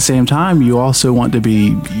 but at the same time, you also want to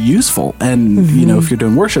be useful. And, you know, if you're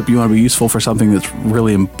doing worship, you want to be useful for something that's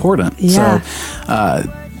really important. Yeah.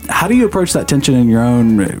 So how do you approach that tension in your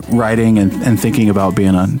own writing and thinking about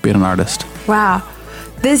being an artist? Wow.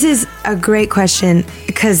 This is a great question,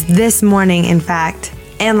 because this morning, in fact,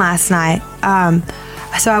 and last night,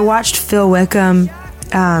 so I watched Phil Wickham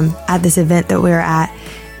at this event that we were at,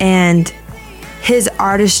 and his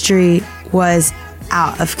artistry was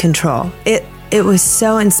out of control. It was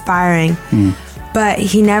so inspiring, but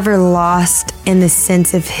he never lost in the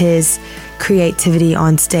sense of his creativity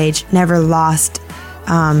on stage, never lost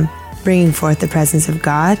bringing forth the presence of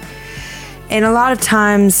God. And a lot of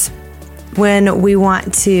times when we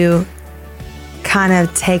want to kind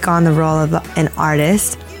of take on the role of an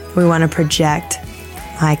artist, we want to project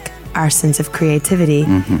like our sense of creativity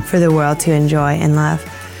for the world to enjoy and love.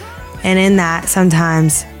 And in that,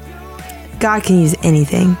 sometimes God can use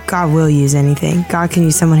anything. God will use anything. God can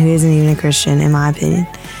use someone who isn't even a Christian, in my opinion.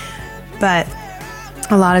 But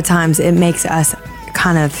a lot of times it makes us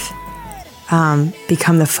kind of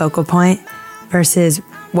become the focal point versus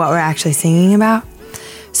what we're actually singing about.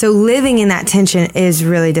 So living in that tension is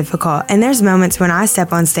really difficult. And there's moments when I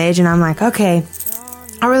step on stage and I'm like, okay,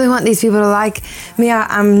 I really want these people to like me.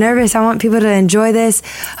 I'm nervous. I want people to enjoy this.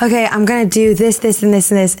 Okay, I'm going to do this, this, and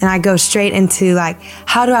this, and this. And I go straight into like,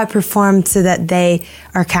 how do I perform so that they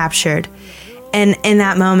are captured? And in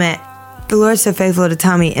that moment, the Lord's so faithful to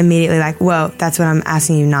tell me immediately like, whoa, that's what I'm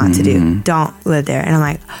asking you not to do. Don't live there. And I'm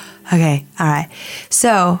like, okay, all right.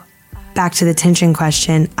 So back to the tension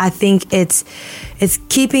question. I think it's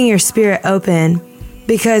keeping your spirit open,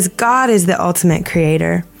 because God is the ultimate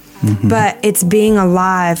creator. But it's being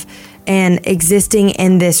alive and existing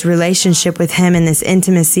in this relationship with Him and this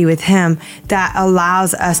intimacy with Him that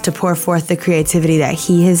allows us to pour forth the creativity that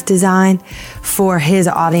He has designed for His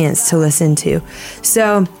audience to listen to.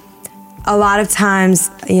 So a lot of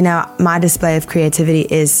times, you know, my display of creativity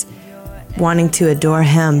is wanting to adore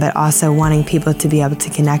Him, but also wanting people to be able to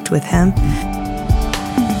connect with Him.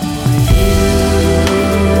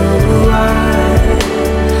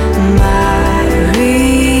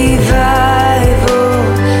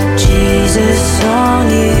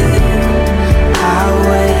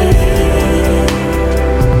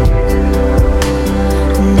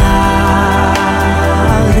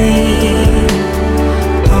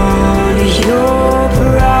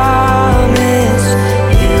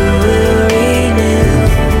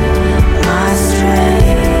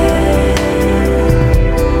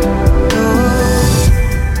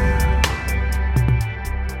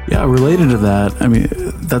 Related to that, I mean,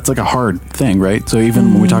 that's like a hard thing, right? So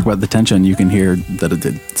even when we talk about the tension, you can hear that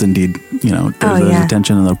it's indeed, you know, there's a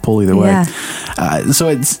tension and a pull either way. So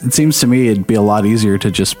it seems to me it'd be a lot easier to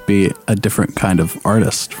just be a different kind of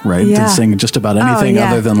artist, right? To sing just about anything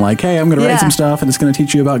other than like, hey, I'm going to write some stuff and it's going to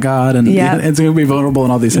teach you about God and it's going to be vulnerable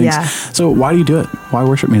and all these things. So why do you do it? Why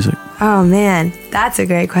worship music? Oh man, that's a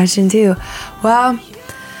great question too. Well,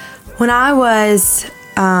 when I was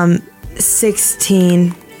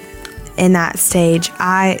 16, in that stage,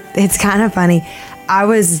 it's kind of funny. I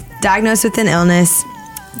was diagnosed with an illness.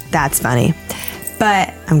 That's funny.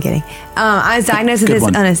 But I'm kidding. I was diagnosed with this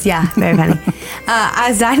illness. Yeah, very funny. I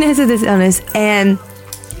was diagnosed with this illness, and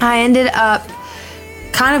I ended up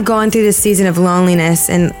kind of going through this season of loneliness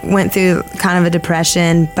and went through kind of a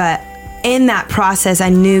depression. But in that process, I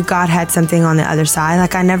knew God had something on the other side.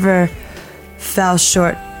 Like, I never fell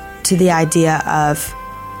short to the idea of,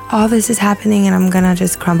 all this is happening and I'm gonna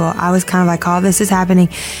just crumble. I was kind of like, all this is happening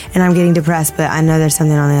and I'm getting depressed, but I know there's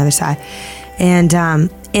something on the other side. And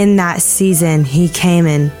in that season, He came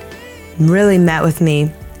and really met with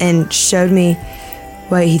me and showed me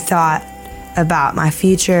what He thought about my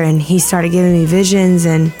future, and he started giving me visions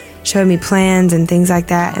and showed me plans and things like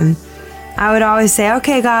that. And I would always say,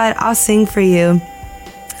 okay, God, I'll sing for you.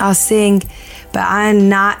 I'll sing, but I'm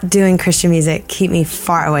not doing Christian music. Keep me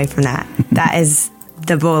far away from that. That is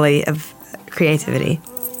the bully of creativity.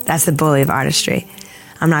 That's the bully of artistry.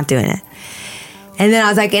 I'm not doing it. And then I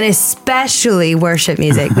was like, and especially worship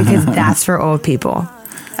music, because that's for old people.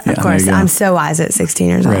 Of course, I'm so wise at 16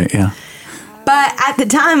 years old. Right, yeah. But at the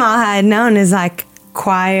time, all I had known is like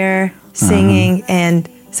choir, singing, and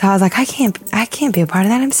so I was like, I can't be a part of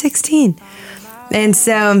that. I'm 16. And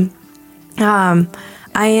so I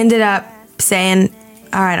ended up saying,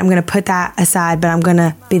 all right, I'm going to put that aside, but I'm going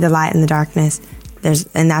to be the light in the darkness.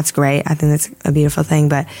 And that's great. I think that's a beautiful thing.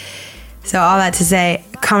 But so all that to say,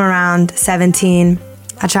 come around 17,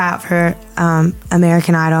 I try out for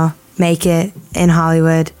American Idol, make it in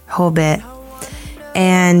Hollywood, whole bit.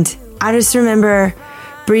 And I just remember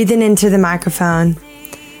breathing into the microphone.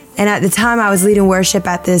 And at the time, I was leading worship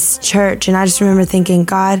at this church. And I just remember thinking,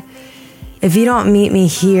 God, if you don't meet me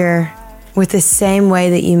here with the same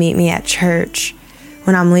way that you meet me at church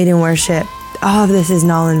when I'm leading worship, all of this is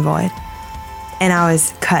null and void. And I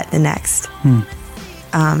was cut the next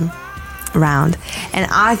round. And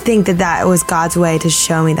I think that was God's way to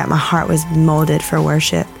show me that my heart was molded for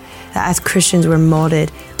worship, that as Christians we're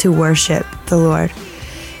molded to worship the Lord.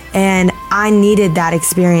 And I needed that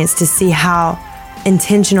experience to see how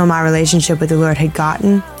intentional my relationship with the Lord had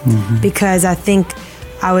gotten, because I think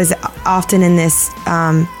I was often in this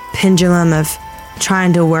pendulum of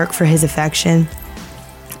trying to work for his affection.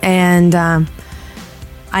 And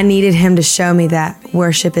I needed him to show me that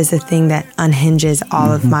worship is the thing that unhinges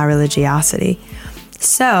all of my religiosity.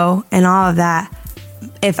 So, in all of that,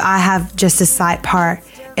 if I have just a slight part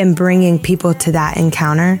in bringing people to that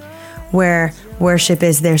encounter where worship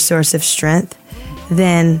is their source of strength,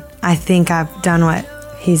 then I think I've done what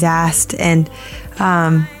he's asked. And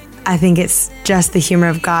I think it's just the humor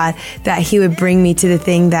of God that he would bring me to the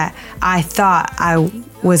thing that I thought I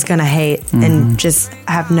was going to hate and just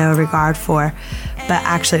have no regard for. But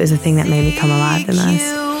actually, it was the thing that made me come alive the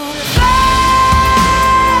most.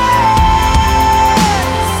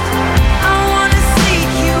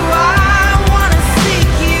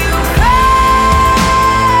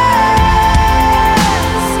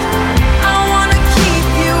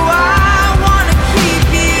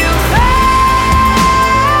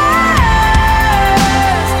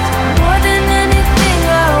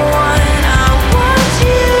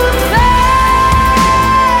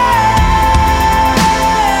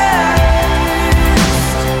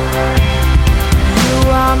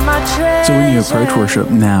 So when you approach worship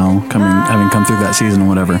now, having come through that season,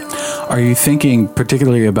 whatever, are you thinking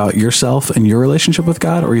particularly about yourself and your relationship with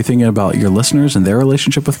God, or are you thinking about your listeners and their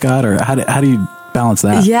relationship with God, or how do you balance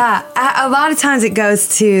that? Yeah, a lot of times it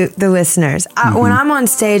goes to the listeners. When I'm on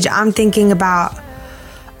stage, I'm thinking about,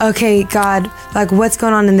 okay, God, like what's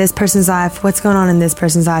going on in this person's life? What's going on in this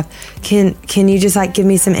person's life? Can you just like give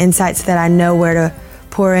me some insights so that I know where to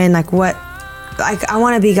pour in? Like what? Like I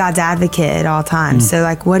want to be God's advocate at all times. So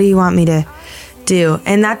like, what do you want me to do?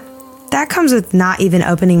 And that comes with not even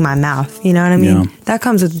opening my mouth. You know what I mean? Yeah. That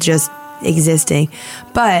comes with just existing.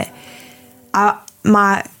 But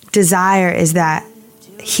my desire is that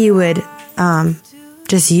he would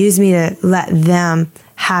just use me to let them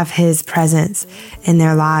have his presence in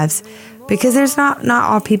their lives, because there's not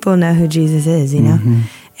all people know who Jesus is, you know?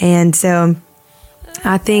 And so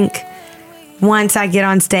I think once I get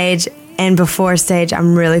on stage and before stage,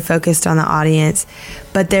 I'm really focused on the audience.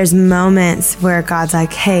 But there's moments where God's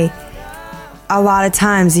like, hey, a lot of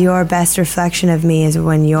times your best reflection of me is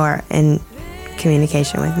when you're in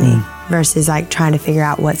communication with me versus like trying to figure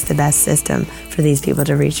out what's the best system for these people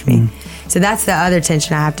to reach me. So that's the other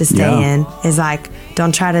tension I have to stay in, is like,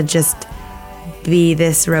 don't try to just be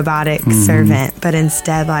this robotic servant, but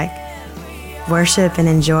instead like worship and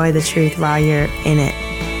enjoy the truth while you're in it.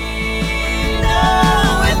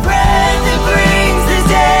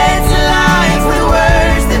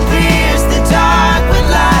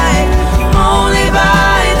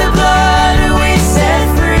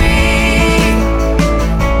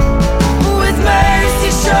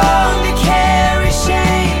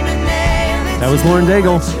 That was Lauren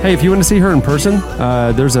Daigle. Hey, if you want to see her in person,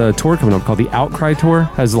 there's a tour coming up called the Outcry Tour.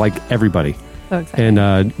 Has like everybody. So exciting.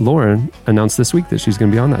 And Lauren announced this week that she's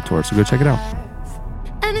going to be on that tour, so go check it out.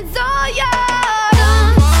 And it's all yours.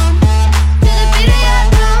 To the beat of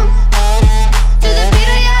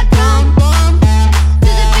your drum.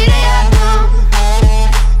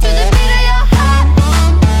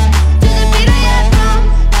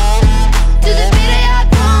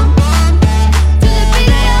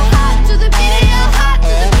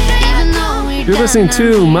 listening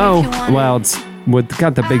to Mo. Well, it's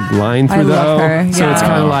got the big line through I the love O. her, So yeah. it's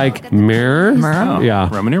kind of like mirror. Yeah.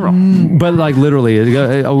 Roman numeral. But like literally,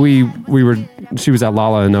 she was at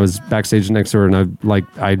Lala and I was backstage next to her and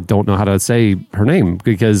I don't know how to say her name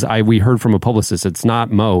because we heard from a publicist. It's not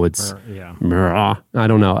Mo. It's Mira. I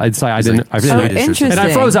don't know. It's like I didn't. interesting. And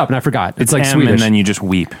I froze up and I forgot. It's like M, Swedish. and then you just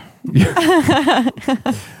weep. The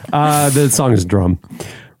song is Drum.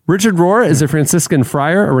 Richard Rohr is a Franciscan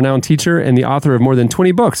friar, a renowned teacher, and the author of more than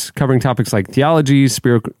 20 books covering topics like theology,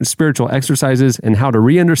 spiritual exercises, and how to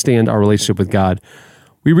re-understand our relationship with God.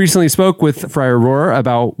 We recently spoke with Friar Rohr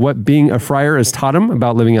about what being a friar has taught him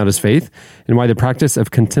about living out his faith and why the practice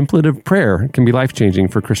of contemplative prayer can be life-changing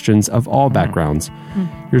for Christians of all backgrounds.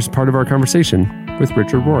 Here's part of our conversation with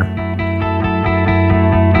Richard Rohr.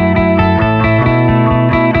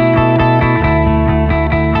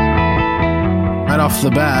 Right off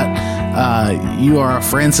the bat, you are a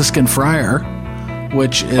Franciscan friar,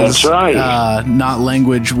 which is not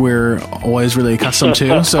language we're always really accustomed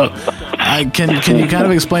to. So, can you kind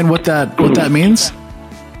of explain what that means?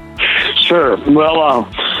 Sure. Well,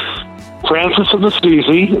 Francis of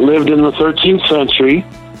Assisi lived in the 13th century,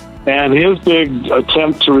 and his big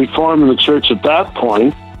attempt to reform the church at that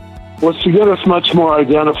point was to get us much more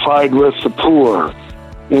identified with the poor,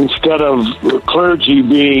 instead of clergy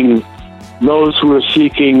being those who are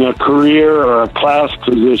seeking a career or a class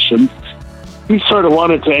position. He sort of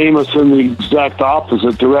wanted to aim us in the exact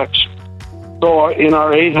opposite direction. So in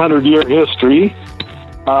our 800-year history,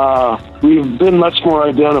 we've been much more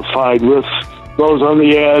identified with those on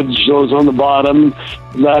the edge, those on the bottom.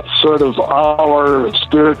 That's sort of our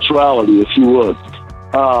spirituality, if you would.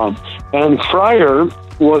 And friar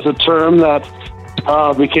was a term that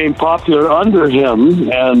became popular under him,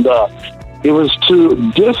 and it was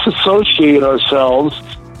to disassociate ourselves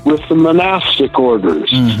with the monastic orders,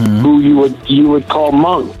 who you would call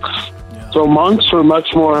monks. So monks were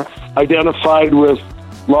much more identified with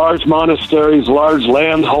large monasteries, large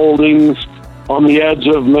land holdings on the edge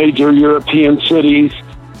of major European cities,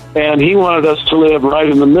 and he wanted us to live right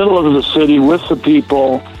in the middle of the city with the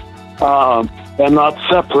people and not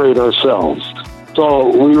separate ourselves. So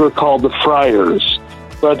we were called the friars.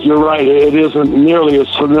 But you're right, it isn't nearly as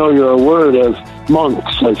familiar a word as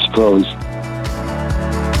monks, I suppose.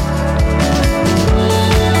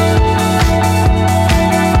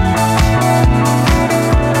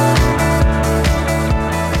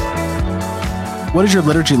 What does your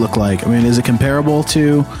liturgy look like? I mean, is it comparable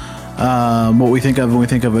to what we think of when we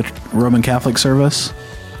think of a Roman Catholic service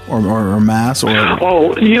or Mass? Or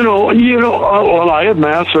well, I had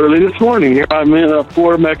Mass early this morning here. I'm in a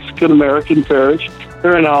poor Mexican-American parish.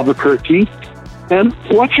 They're in Albuquerque. And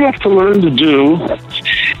what you have to learn to do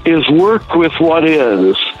is work with what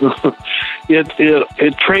is.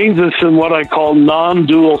 It trains us in what I call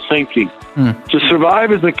non-dual thinking. To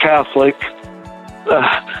survive as a Catholic,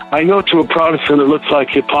 I know to a Protestant it looks like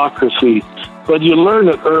hypocrisy, but you learn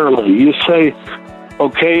it early. You say,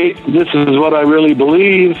 okay, this is what I really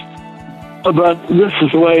believe, but this is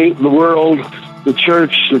the way the world, the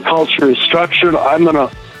church, the culture is structured. I'm going to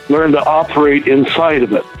learn to operate inside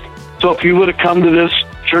of it. So if you would have come to this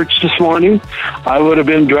church this morning, I would have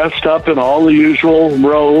been dressed up in all the usual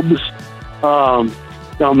robes.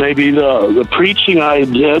 Now maybe the preaching I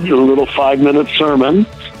did, a little 5-minute sermon,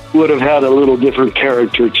 would have had a little different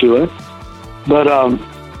character to it. But,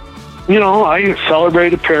 I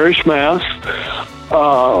celebrate a parish Mass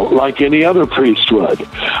like any other priest would.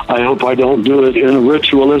 I hope I don't do it in a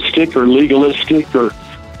ritualistic or legalistic or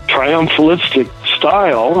triumphalistic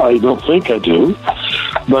style. I don't think I do.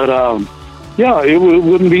 But, it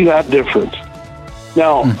wouldn't be that different.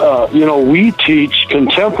 Now, we teach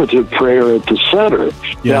contemplative prayer at the center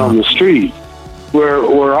down the street,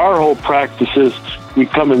 where our whole practice is we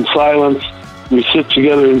come in silence, we sit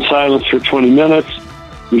together in silence for 20 minutes,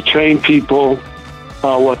 we train people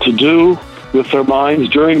what to do with their minds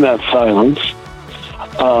during that silence.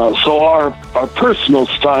 So our personal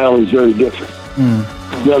style is very different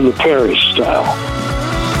than the parish style.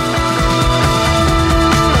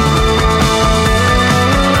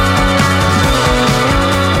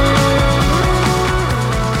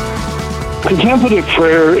 Contemplative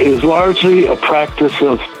prayer is largely a practice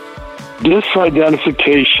of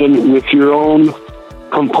disidentification with your own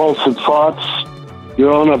compulsive thoughts,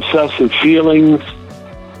 your own obsessive feelings,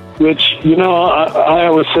 which, I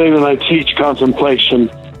always say when I teach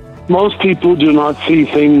contemplation, most people do not see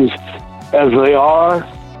things as they are.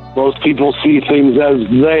 Most people see things as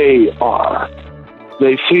they are.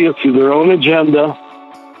 They see it through their own agenda,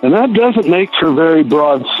 and that doesn't make for very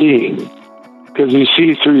broad seeing, because you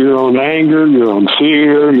see through your own anger, your own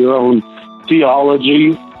fear, your own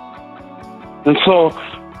theology. And so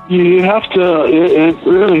you have to, it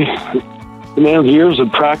really demands years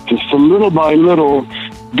of practice to little by little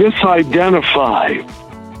disidentify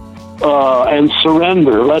and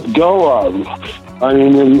surrender, let go of. I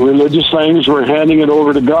mean, in religious things, we're handing it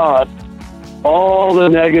over to God. All the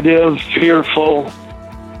negative, fearful,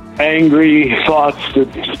 angry thoughts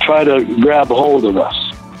that try to grab hold of us.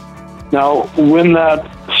 Now, when that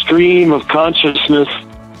stream of consciousness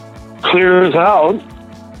clears out,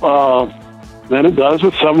 then it does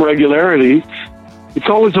with some regularity, it's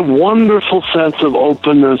always a wonderful sense of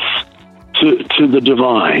openness to the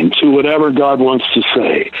divine, to whatever God wants to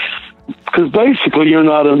say. Because basically you're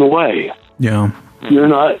not in the way. Yeah. You're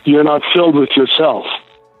not filled with yourself.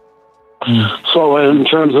 So in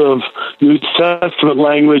terms of New Testament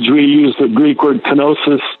language, we use the Greek word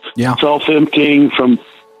kenosis, self-emptying from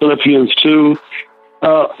Philippians 2.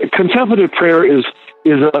 Contemplative prayer is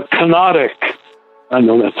a kenotic, I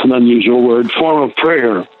know that's an unusual word, form of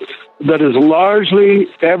prayer that is largely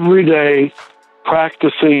every day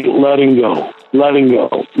practicing letting go.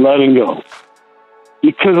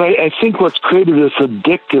 Because I think what's created this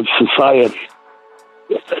addictive society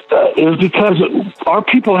is because our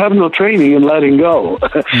people have no training in letting go.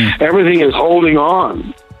 Everything is holding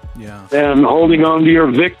on. Yeah. And holding on to your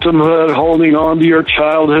victimhood, holding on to your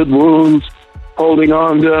childhood wounds, holding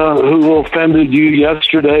on to who offended you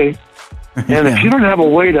yesterday. And if you don't have a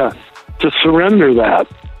way to surrender that,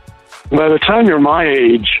 by the time you're my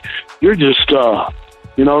age, you're just,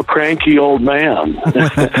 cranky old man.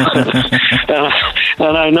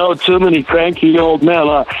 and I know too many cranky old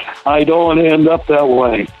men. I don't want to end up that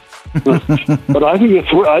way. But I think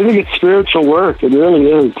it's spiritual work. It really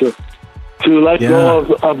is to let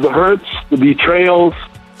go of the hurts, the betrayals,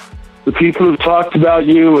 the people who've talked about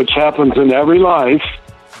you, which happens in every life.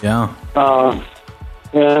 Yeah.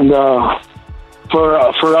 And for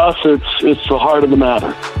us, it's the heart of the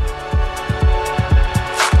matter.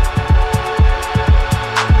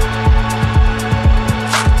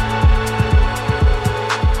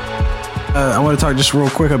 I want to talk just real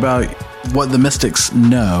quick about what the mystics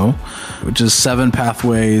know, which is 7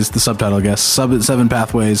 pathways, the subtitle, I guess, 7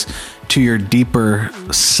 pathways to your deeper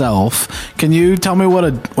self. Can you tell me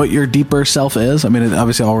what your deeper self is? I mean, it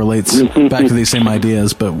obviously all relates back to these same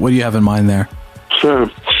ideas, but what do you have in mind there? Sure.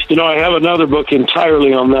 I have another book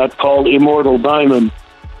entirely on that called Immortal Diamond,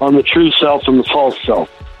 on the true self and the false self.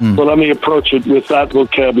 So let me approach it with that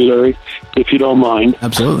vocabulary, if you don't mind.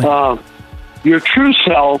 Absolutely. Your true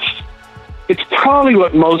self, it's probably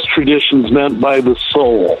what most traditions meant by the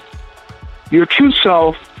soul. Your true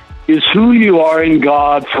self is who you are in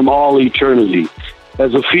God from all eternity.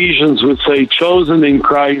 As Ephesians would say, chosen in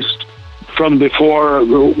Christ from before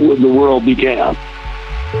the world began.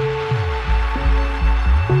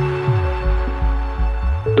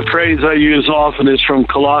 The phrase I use often is from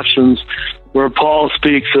Colossians, where Paul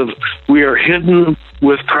speaks of, we are hidden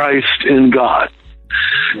with Christ in God.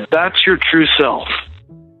 That's your true self.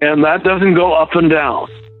 And that doesn't go up and down.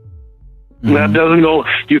 That doesn't go,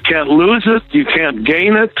 you can't lose it, you can't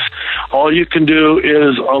gain it. All you can do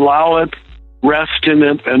is allow it, rest in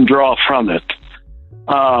it, and draw from it.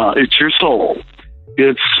 It's your soul.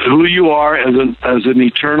 It's who you are as an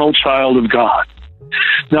eternal child of God.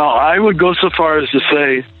 Now, I would go so far as to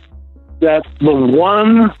say that the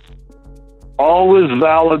one always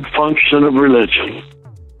valid function of religion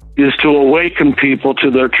is to awaken people to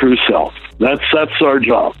their true self. That's our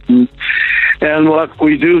job. And what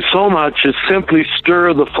we do so much is simply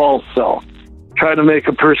stir the false self, try to make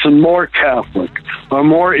a person more Catholic or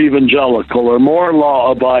more evangelical or more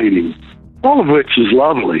law-abiding, all of which is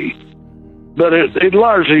lovely. But it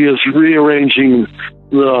largely is rearranging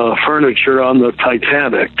the furniture on the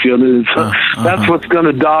Titanic. That's what's going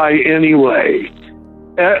to die anyway.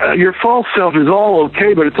 Your false self is all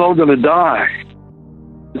okay, but it's all going to die.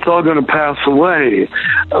 It's all going to pass away.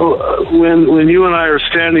 When you and I are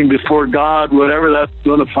standing before God, whatever that's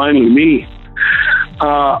going to finally mean,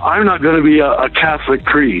 I'm not going to be a Catholic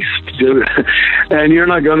priest, and you're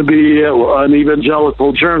not going to be an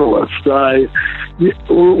evangelical journalist.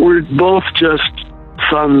 We're both just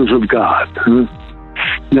sons of God.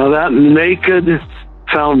 Now, that naked,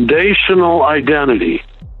 foundational identity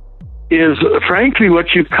is, frankly,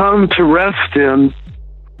 what you come to rest in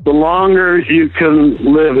the longer you can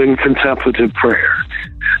live in contemplative prayer.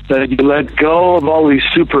 That you let go of all these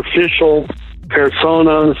superficial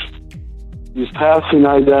personas, these passing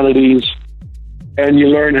identities, and you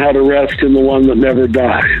learn how to rest in the one that never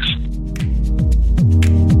dies.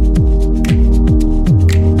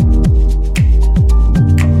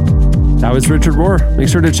 That was Richard Rohr. Make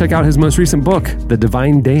sure to check out his most recent book, The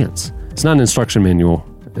Divine Dance. It's not an instruction manual.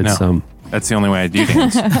 It's No. That's the only way I do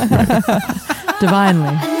things.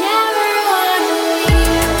 Divinely.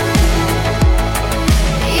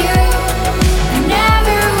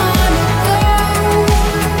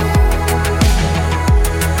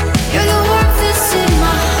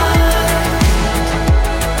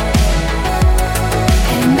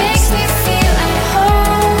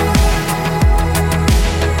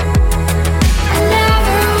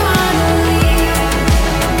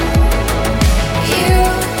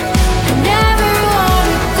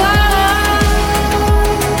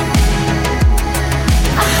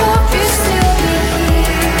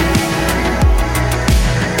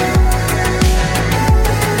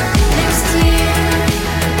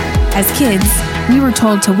 As kids, we were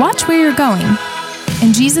told to watch where you're going,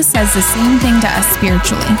 and Jesus says the same thing to us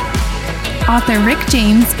spiritually. Author Rick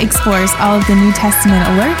James explores all of the New Testament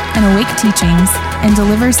alert and awake teachings and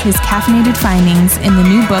delivers his caffeinated findings in the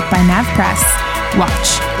new book by Nav Press,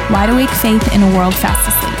 Watch, Wide Awake Faith in a World Fast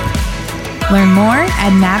Asleep. Learn more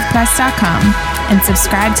at navpress.com and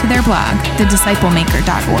subscribe to their blog,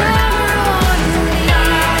 thedisciplemaker.org.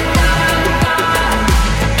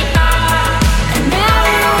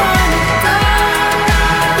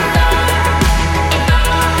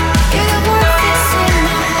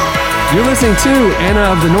 You're listening to Anna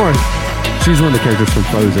of the North. She's one of the characters from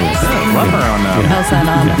Frozen. Love her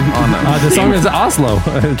on the song is Oslo.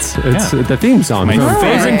 It's the theme song. My from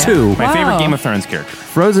favorite- Frozen 2. My favorite Game of Thrones character.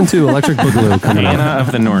 Frozen 2, Electric Boogaloo coming up. Anna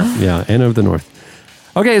of the North. Yeah, Anna of the North.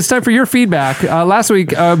 Okay, it's time for your feedback. Last week,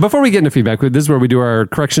 before we get into feedback, this is where we do our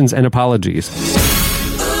corrections and apologies.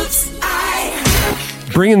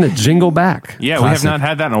 Bringing the jingle back. Yeah, Classic. we have not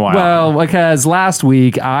had that in a while. Well, because last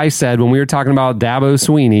week I said when we were talking about Dabo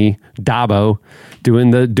Sweeney,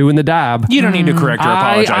 doing the dab. You don't need to correct or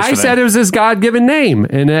apologize I for said that. it was his God-given name,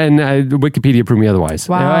 and then Wikipedia proved me otherwise.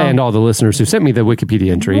 Wow. And all the listeners who sent me the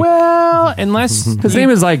Wikipedia entry. Well, unless His name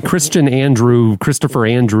is like Christopher Andrew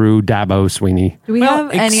Dabo Sweeney. Do we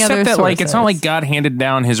have any except other that, like, it's not sources? like God handed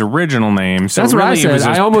down his original name. So That's what really I it was said.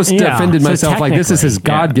 just- I almost offended so myself. Like, this is his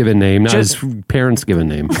technically, God-given name, not Just- his parents' given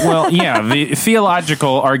name. Well, yeah, the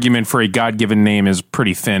theological argument for a God-given name is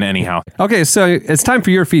pretty thin anyhow. Okay, so it's time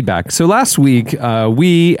for your feedback. So last week,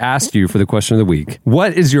 we asked you for the question of the week.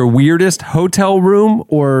 What is your weirdest hotel room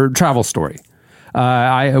or travel story?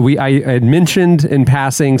 I had mentioned in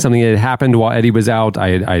passing something that had happened while Eddie was out.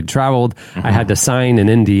 I had traveled. I had to sign an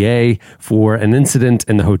NDA for an incident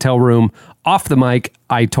in the hotel room. Off the mic,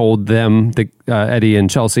 I told them, Eddie and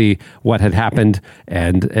Chelsea, what had happened,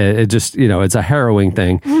 and it just, it's a harrowing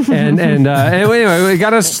thing. And anyway, it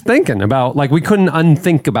got us thinking about, like, we couldn't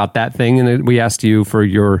unthink about that thing, and we asked you for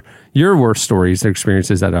your worst stories,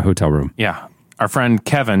 experiences at a hotel room. Yeah. Our friend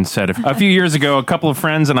Kevin said a few years ago, a couple of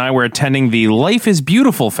friends and I were attending the Life is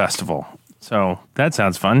Beautiful festival. So that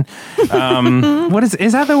sounds fun. What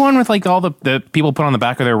is that the one with like all the people put on the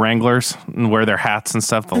back of their Wranglers and wear their hats and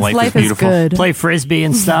stuff? The Life is Beautiful. Good. Play frisbee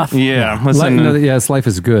and stuff. Yeah. Listen, Yes, Life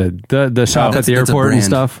is Good. The shop at the it's a airport and brand.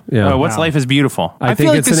 stuff. Yeah. what's Life is Beautiful? I feel think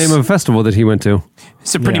like it's the name of a festival that he went to.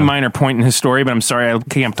 It's a pretty minor point in his story, but I'm sorry I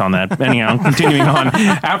camped on that. Anyhow, continuing on.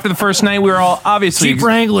 After the first night, we were all obviously Cheap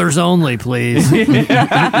Wranglers only, please. Don't forget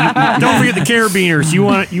the carabiners. You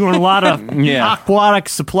want a lot of aquatic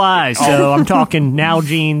supplies. So I'm talking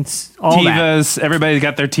Nalgene's, all Tivas. Everybody's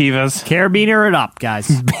got their Tivas. Carabiner it up, guys.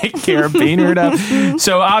 Big carabiner it up.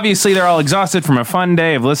 So obviously they're all exhausted from a fun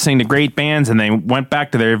day of listening to great bands, and they went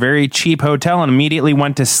back to their very cheap hotel and immediately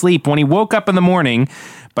went to sleep. When he woke up in the morning,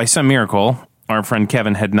 by some miracle, our friend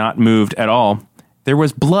Kevin had not moved at all. There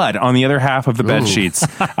was blood on the other half of the bed sheets.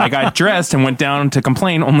 I got dressed and went down to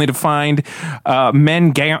complain, only to find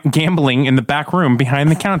men gambling in the back room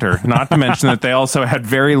behind the counter. Not to mention that they also had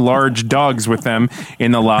very large dogs with them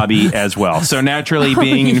in the lobby as well. So naturally,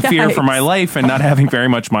 being in fear for my life and not having very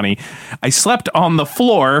much money, I slept on the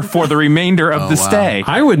floor for the remainder of the stay.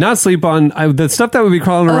 I would not sleep on the stuff that would be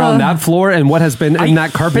crawling around that floor and what has been in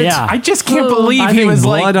that carpet. Yeah. I just can't believe I he think was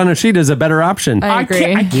blood like, on a sheet is a better option. I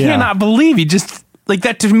agree. I cannot believe he just. Like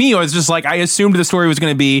that to me, I was just like, I assumed the story was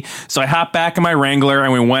going to be. So I hopped back in my Wrangler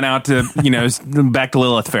and we went out to, back to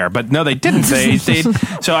Lilith Fair. But no, they didn't.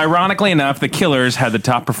 So ironically enough, the Killers had the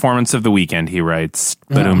top performance of the weekend, he writes.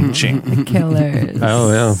 Ba-dum-ching. Killers.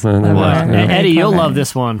 Oh, yeah. Eddie, you'll love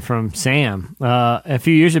this one from Sam. A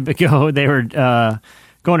few years ago, they were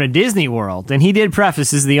going to Disney World, and he did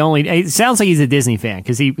preface, this is the only, it sounds like he's a Disney fan,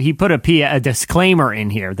 because he put a disclaimer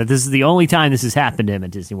in here that this is the only time this has happened to him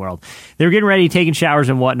at Disney World. They were getting ready, taking showers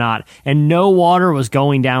and whatnot, and no water was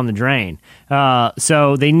going down the drain.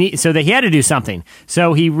 So he had to do something.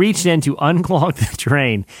 So he reached in to unclog the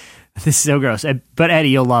drain. This is so gross. But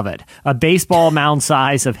Eddie, you'll love it. A baseball mound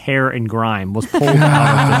size of hair and grime was pulled out of the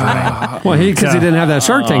drain. Well, because he didn't have that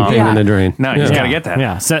Shark Tank thing in the drain. No, you just got to get that.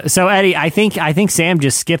 Yeah. So Eddie, I think Sam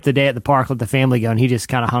just skipped the day at the park, let the family go, and he just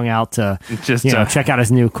kind of hung out to check out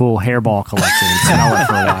his new cool hairball collection and smell it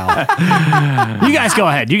for a while. You guys go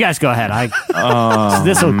ahead.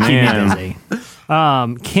 This will keep me busy.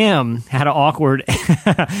 Kim had an awkward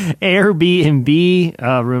Airbnb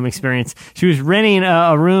room experience. She was renting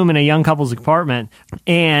a room in a young couple's apartment,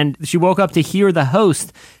 and she woke up to hear the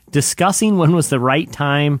host discussing when was the right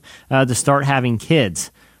time to start having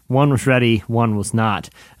kids. One was ready, one was not.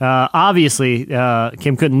 Obviously,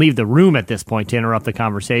 Kim couldn't leave the room at this point to interrupt the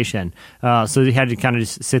conversation, so he had to kind of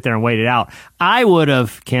just sit there and wait it out. I would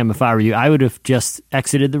have, Kim, if I were you, I would have just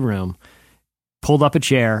exited the room, pulled up a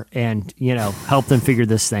chair, and helped them figure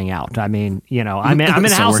this thing out. I mean, I'm in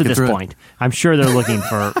a house at this point. I'm sure they're looking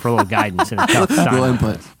for a little guidance and a tough time.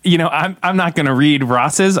 input. I'm not going to read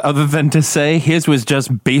Ross's other than to say his was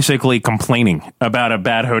just basically complaining about a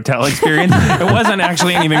bad hotel experience. It wasn't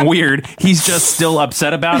actually anything weird. He's just still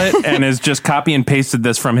upset about it and has just copy and pasted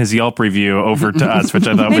this from his Yelp review over to us, which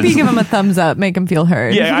I thought Maybe was... give him a thumbs up, make him feel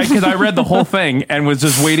heard. Yeah, because I read the whole thing and was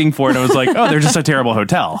just waiting for it. I was like, oh, they're just a terrible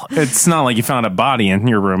hotel. It's not like you found a body in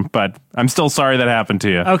your room, but I'm still sorry that happened to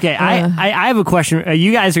you. Okay, I have a question.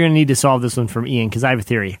 You guys are going to need to solve this one from Ian, because I have a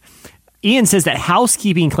theory. Ian says that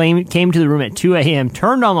housekeeping came to the room at 2 a.m.,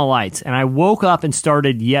 turned on the lights, and I woke up and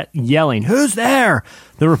started yelling, "Who's there?"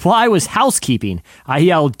 The reply was housekeeping. I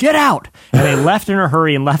yelled, "Get out!" And they left in a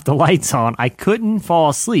hurry and left the lights on. I couldn't fall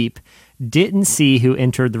asleep. Didn't see who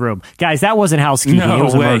entered the room. Guys, that wasn't housekeeping. No it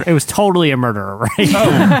was way. It was totally a murderer, right?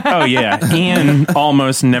 Oh yeah. Ian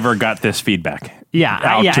almost never got this feedback. Yeah,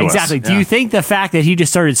 to exactly. us. Do you think the fact that he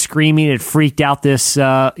just started screaming it freaked out this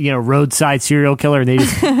roadside serial killer, and they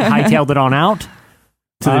just hightailed it on out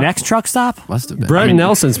to the next truck stop? Must have been. Brent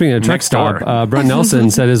Nelson, speaking of truck next stop, door. Brent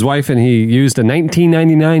Nelson said his wife and he used a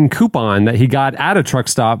 $19.99 coupon that he got at a truck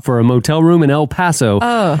stop for a motel room in El Paso.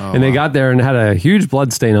 And they got there and had a huge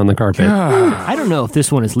blood stain on the carpet. I don't know if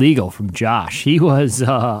this one is legal from Josh. He was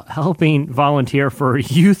helping volunteer for a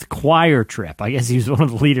youth choir trip. I guess he was one of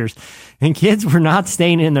the leaders. And kids were not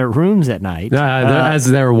staying in their rooms at night. As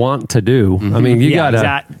they're wont to do. I mean, you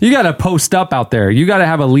gotta post up out there. You gotta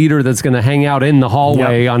have a leader that's going to hang out in the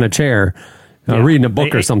hallway on a chair. Reading a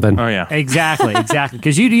book or something. Oh yeah, exactly.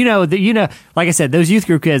 Because you know, like I said, those youth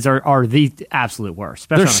group kids are the absolute worst.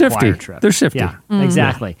 Especially They're on a choir shifty. trip. They're shifty. Yeah,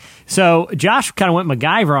 exactly. So Josh kind of went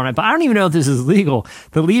MacGyver on it, but I don't even know if this is legal.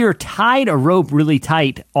 The leader tied a rope really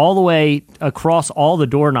tight all the way across all the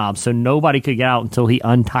doorknobs, so nobody could get out until he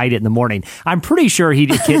untied it in the morning. I'm pretty sure he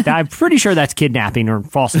did. I'm pretty sure that's kidnapping or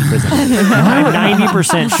false imprisonment. I'm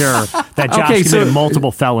 90% sure that Josh committed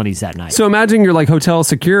multiple felonies that night. So imagine you're like hotel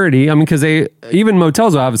security. I mean, because even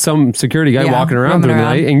motels will have some security guy walking around through the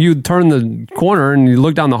night, and you turn the corner and you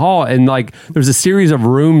look down the hall, and like there's a series of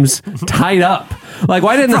rooms tied up. Like,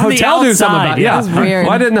 why didn't the hotel do something about it? Yeah, that was weird.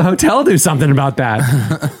 Why didn't the hotel do something about that?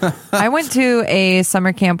 I went to a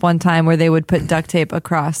summer camp one time where they would put duct tape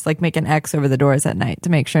across, like make an X over the doors at night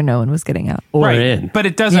to make sure no one was getting out. Or in. But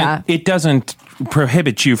it doesn't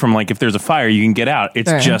prohibit you from, like, if there's a fire, you can get out.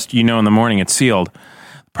 It's just, in the morning it's sealed.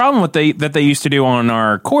 Problem that they used to do on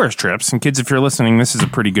our chorus trips, and kids, if you're listening, this is a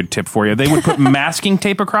pretty good tip for you. They would put masking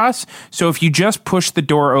tape across, so if you just push the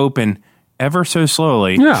door open ever so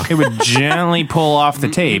slowly, it would gently pull off the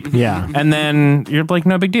tape. Yeah. And then you're like,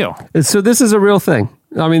 no big deal. So this is a real thing.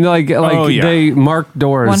 I mean, they mark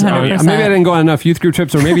doors. 100%. Maybe I didn't go on enough youth group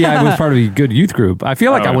trips, or maybe I was part of a good youth group. I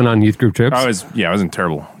feel like I went on youth group trips. I was in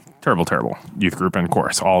terrible youth group and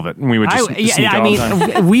chorus, all of it. And we would just sneak all the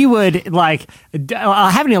time. We would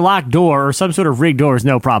having a locked door or some sort of rigged door is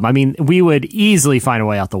no problem. I mean, we would easily find a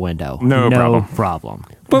way out the window. No problem.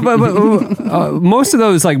 But most of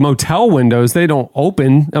those like motel windows, they don't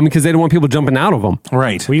open. I mean, because they don't want people jumping out of them.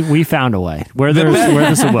 Right. We found a way. Where there's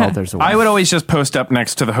a will, there's a way. I would always just post up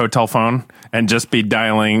next to the hotel phone and just be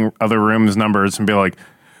dialing other rooms' numbers and be like,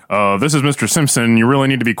 this is Mr. Simpson. You really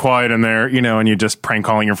need to be quiet in there, and you just prank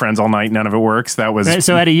calling your friends all night. None of it works. That was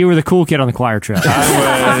so. Eddie, you were the cool kid on the choir trip.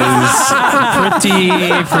 I was pretty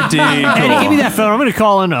cool. Eddie, give me that phone. I'm going to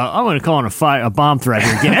call in a bomb threat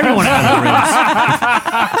here. Get everyone out of the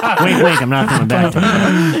rooms. Wink, wink. I'm not coming back.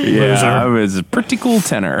 I was a pretty cool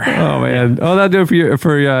tenor. Oh man. Oh, that'll do it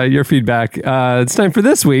for your feedback. It's time for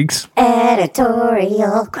this week's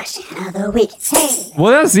editorial question of the week. Hey.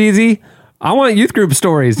 Well, that's easy. I want youth group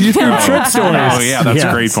stories, youth group trip stories. Oh, yeah, that's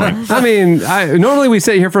a great point. I mean, normally we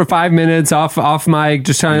sit here for 5 minutes off mic,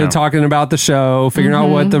 just trying to talking about the show, figuring out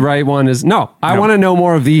what the right one is. No, I want to know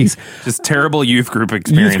more of these. Just terrible youth group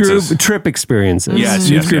experiences. Youth group trip experiences. Yes,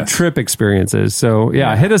 youth group trip experiences. So,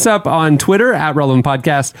 hit us up on Twitter at Relevant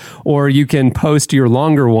Podcast, or you can post your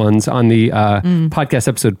longer ones on the podcast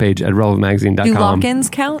episode page at relevantmagazine.com. Do lock-ins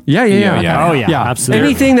count? Yeah. Oh, yeah, absolutely.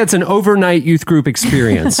 Anything that's an overnight youth group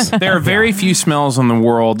experience. There are very few smells in the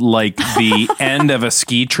world like the end of a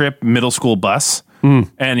ski trip middle school bus.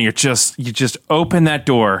 And you just open that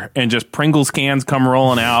door and just Pringles cans come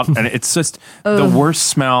rolling out, and it's just the worst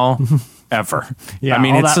smell ever. Yeah, I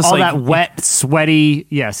mean, it's just all like that wet, sweaty,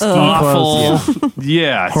 ski awful. clothes.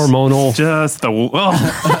 Yeah, hormonal. Just the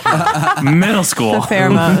middle school. The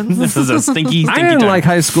pheromones. This is a stinky. I didn't like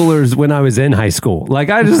high schoolers when I was in high school. Like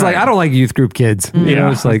I just I don't like youth group kids. You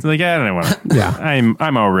know, it's like I don't want to. Yeah, I'm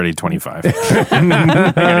already 25. I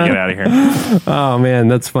gotta get out of here. Oh man,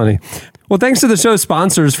 that's funny. Well, thanks to the show's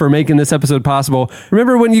sponsors for making this episode possible.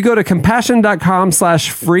 Remember, when you go to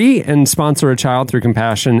compassion.com/free and sponsor a child through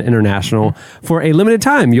Compassion International for a limited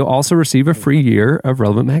time, you'll also receive a free year of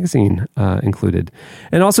Relevant Magazine included.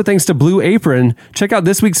 And also thanks to Blue Apron, check out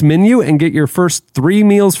this week's menu and get your first 3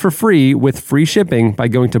 meals for free with free shipping by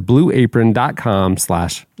going to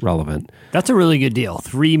blueapron.com/relevant. That's a really good deal.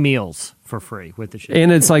 3 meals for free with the shipping.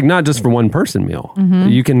 And it's like not just for one person meal.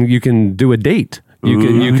 You can do a date.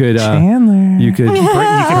 You could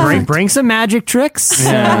bring some magic tricks.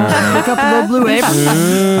 Yeah. Pick up a little Blue Apron.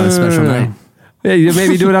 On a special night. Yeah, you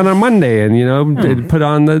maybe do it on a Monday and put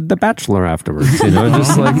on the Bachelor afterwards.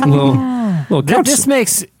 Just like a little couch. This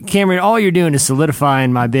makes, Cameron, all you're doing is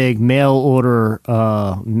solidifying my big mail order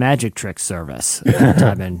magic trick service that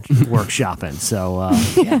I've been workshopping. So I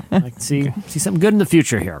can see something good in the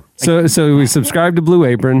future here. So we subscribe to Blue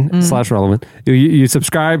Apron /relevant. You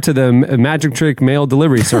subscribe to the magic trick mail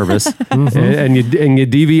delivery service, and you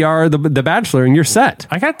DVR the Bachelor, and you're set.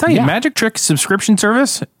 I gotta tell you, Magic Trick subscription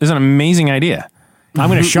service is an amazing idea. I'm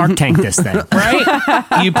going to Shark Tank this thing.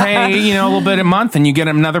 Right? You pay, a little bit a month and you get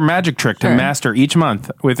another magic trick to master each month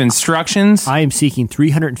with instructions. I am seeking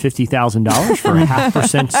 $350,000 for a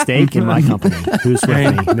 0.5% stake in my company. Who's with me?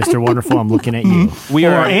 Mr. Wonderful, I'm looking at you.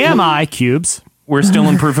 Am I, Cubes? We're still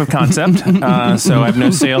in proof of concept, so I have no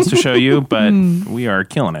sales to show you, but we are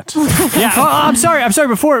killing it. Yeah. Oh, I'm sorry.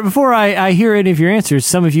 Before I hear any of your answers,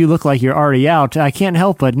 some of you look like you're already out. I can't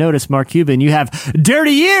help but notice, Mark Cuban, you have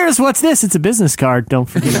dirty ears. What's this? It's a business card. Don't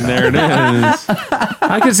forget it. There it is.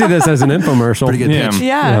 I could see this as an infomercial. Pretty good pitch.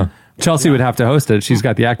 Yeah. Chelsea would have to host it. She's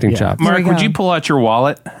got the acting chops. Mark, would you pull out your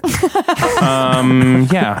wallet?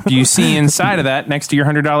 Do you see inside of that, next to your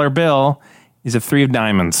 $100 bill, is a 3 of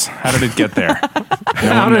diamonds? How did it get there?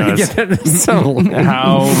 How did it get there?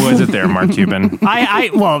 How was it there, Mark Cuban?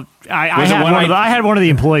 I had one of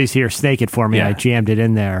the employees here snake it for me. I jammed it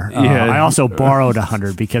in there. I also borrowed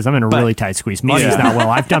 100 because I'm in a really tight squeeze. Money's not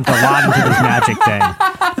well. I've dumped a lot into this magic thing.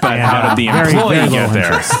 But how did the employee get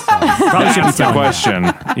there? Probably should be That's the question.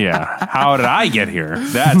 Yeah. How did I get here?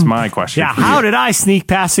 That's my question. Yeah. How did I sneak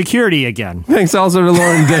past security again? Thanks also to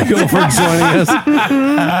Lauren Daigle for joining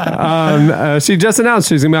us. She just announced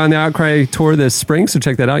she's going to be on the Outcry tour this spring, so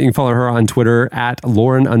check that out. You can follow her on Twitter at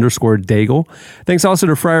Lauren_Daigle. Thanks also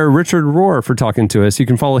to Friar Richard Rohr for talking to us. You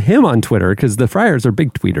can follow him on Twitter because the Friars are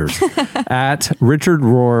big tweeters at Richard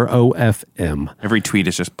Rohr OFM. Every tweet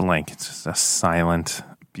is just blank. It's just a silent,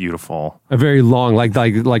 beautiful, a very long, like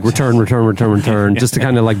return, just to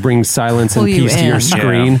kind of like bring silence and peace to your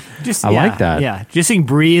screen. Yeah. I like that. Yeah, just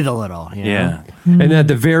breathe a little. You know? And at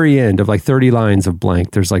the very end of like 30 lines of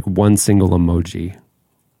blank, there's like one single emoji.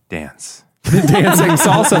 Dance. The dancing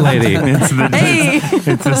salsa lady.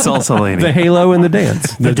 It's the salsa lady. The halo and the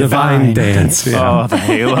dance. The divine dance. Yeah. Oh, the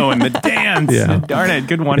halo and the dance. Yeah. Darn it.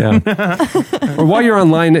 Good one. Yeah. Or while you're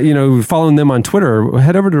online, following them on Twitter,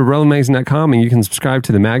 head over to relevantmagazine.com and you can subscribe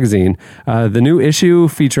to the magazine. The new issue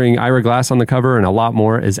featuring Ira Glass on the cover and a lot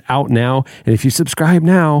more is out now. And if you subscribe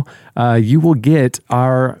now, you will get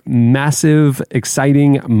our massive,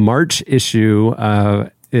 exciting March issue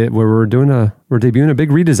where we're debuting a big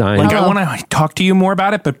redesign. Like, I want to talk to you more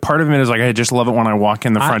about it, but part of it is like, I just love it when I walk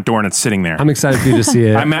in the front door and it's sitting there. I'm excited for you to see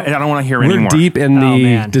it. I don't want to hear anymore. We're deep in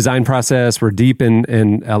the design process. We're deep in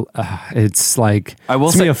it's like, it's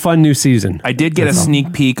going to be a fun new season. I did get a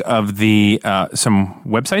sneak peek of the some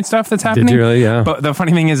website stuff that's happening. Did you really? Yeah. But the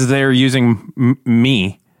funny thing is they're using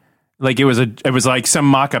me. Like it was like some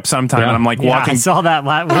mock-up sometime, and I'm like walking. I saw that.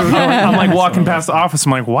 I'm like walking past the office.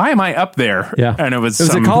 I'm like, why am I up there? Yeah, and it was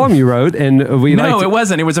a column you wrote, and no, it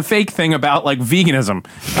wasn't. It was a fake thing about like veganism.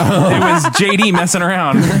 It was JD messing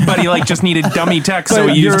around, but he like just needed dummy text, so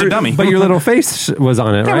he used a dummy. But your little face was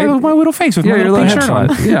on it, right? My little face with my your little little pink shirt on,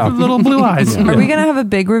 headshot. Yeah, little blue eyes. Are we gonna have a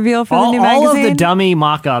big reveal for the new magazine? All of the dummy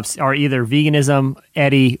mock-ups are either veganism,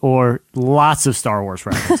 Eddie, or lots of Star Wars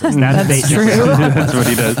references. That's true. That's what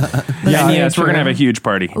he does. And yes, we're gonna have a huge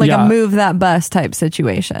party, like a move that bus type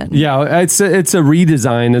situation. Yeah, it's a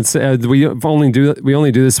redesign. It's we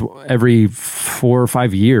only do this every 4 or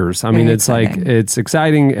 5 years. I mean, it's exciting. It's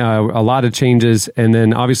exciting. A lot of changes, and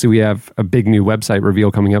then obviously we have a big new website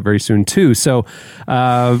reveal coming up very soon too. So,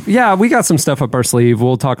 yeah, we got some stuff up our sleeve.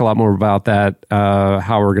 We'll talk a lot more about that,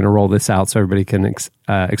 how we're going to roll this out so everybody can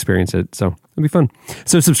experience it. So it'll be fun.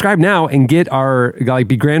 So subscribe now and get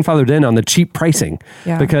be grandfathered in on the cheap pricing,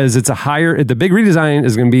 because it's the big redesign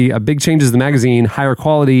is going to be a big changes to the magazine, higher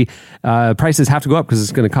quality. Prices have to go up because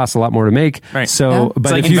it's going to cost a lot more to make. Right. So,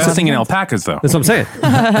 but it's like investing in alpacas, though. That's what I'm saying.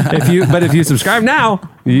 if you subscribe now,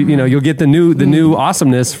 you'll get the new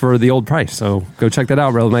awesomeness for the old price. So go check that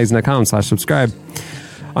out, relevantmagazine.com/subscribe.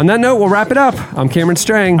 On that note, we'll wrap it up. I'm Cameron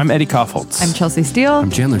Strang. I'm Eddie Kaufholz. I'm Chelsea Steele. I'm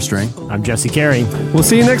Chandler Strang. I'm Jesse Carey. We'll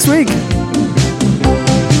see you next week.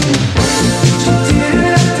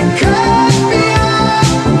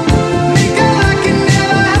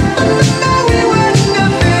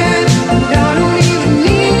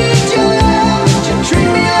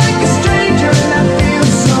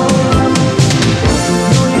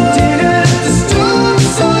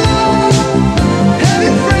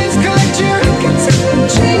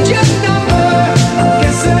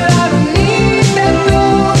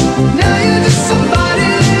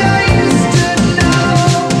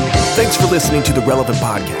 Listening to the Relevant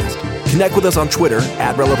Podcast. Connect with us on Twitter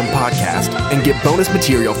 @RelevantPodcast and get bonus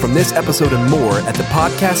material from this episode and more at the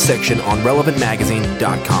podcast section on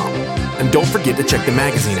relevantmagazine.com. And don't forget to check the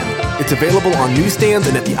magazine out. It's available on newsstands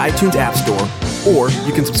and at the iTunes App Store, or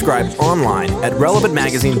you can subscribe online at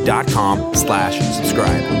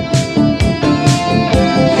relevantmagazine.com/subscribe.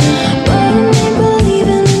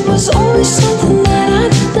 Believing was always something that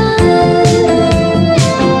I've done.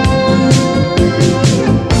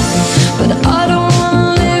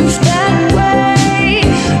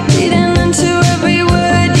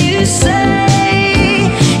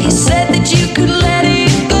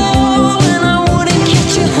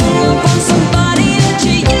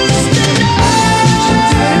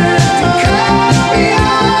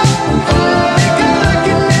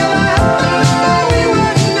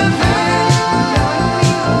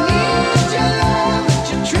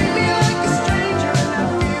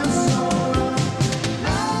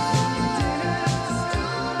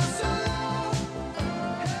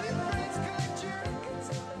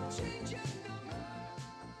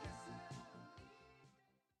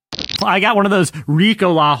 I got one of those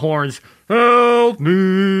Ricola horns. Help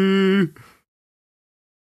me.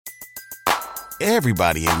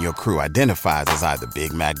 Everybody in your crew identifies as either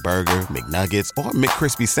Big Mac Burger, McNuggets, or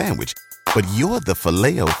McCrispy Sandwich. But you're the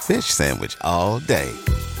Filet-O-Fish Sandwich all day.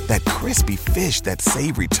 That crispy fish, that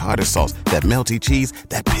savory tartar sauce, that melty cheese,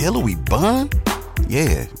 that pillowy bun.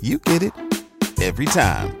 Yeah, you get it. Every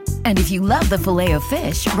time. And if you love the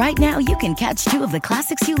Filet-O-Fish, right now you can catch two of the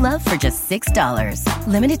classics you love for just $6.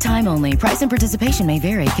 Limited time only. Price and participation may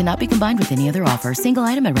vary. Cannot be combined with any other offer. Single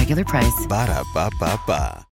item at regular price. Ba-da-ba-ba-ba.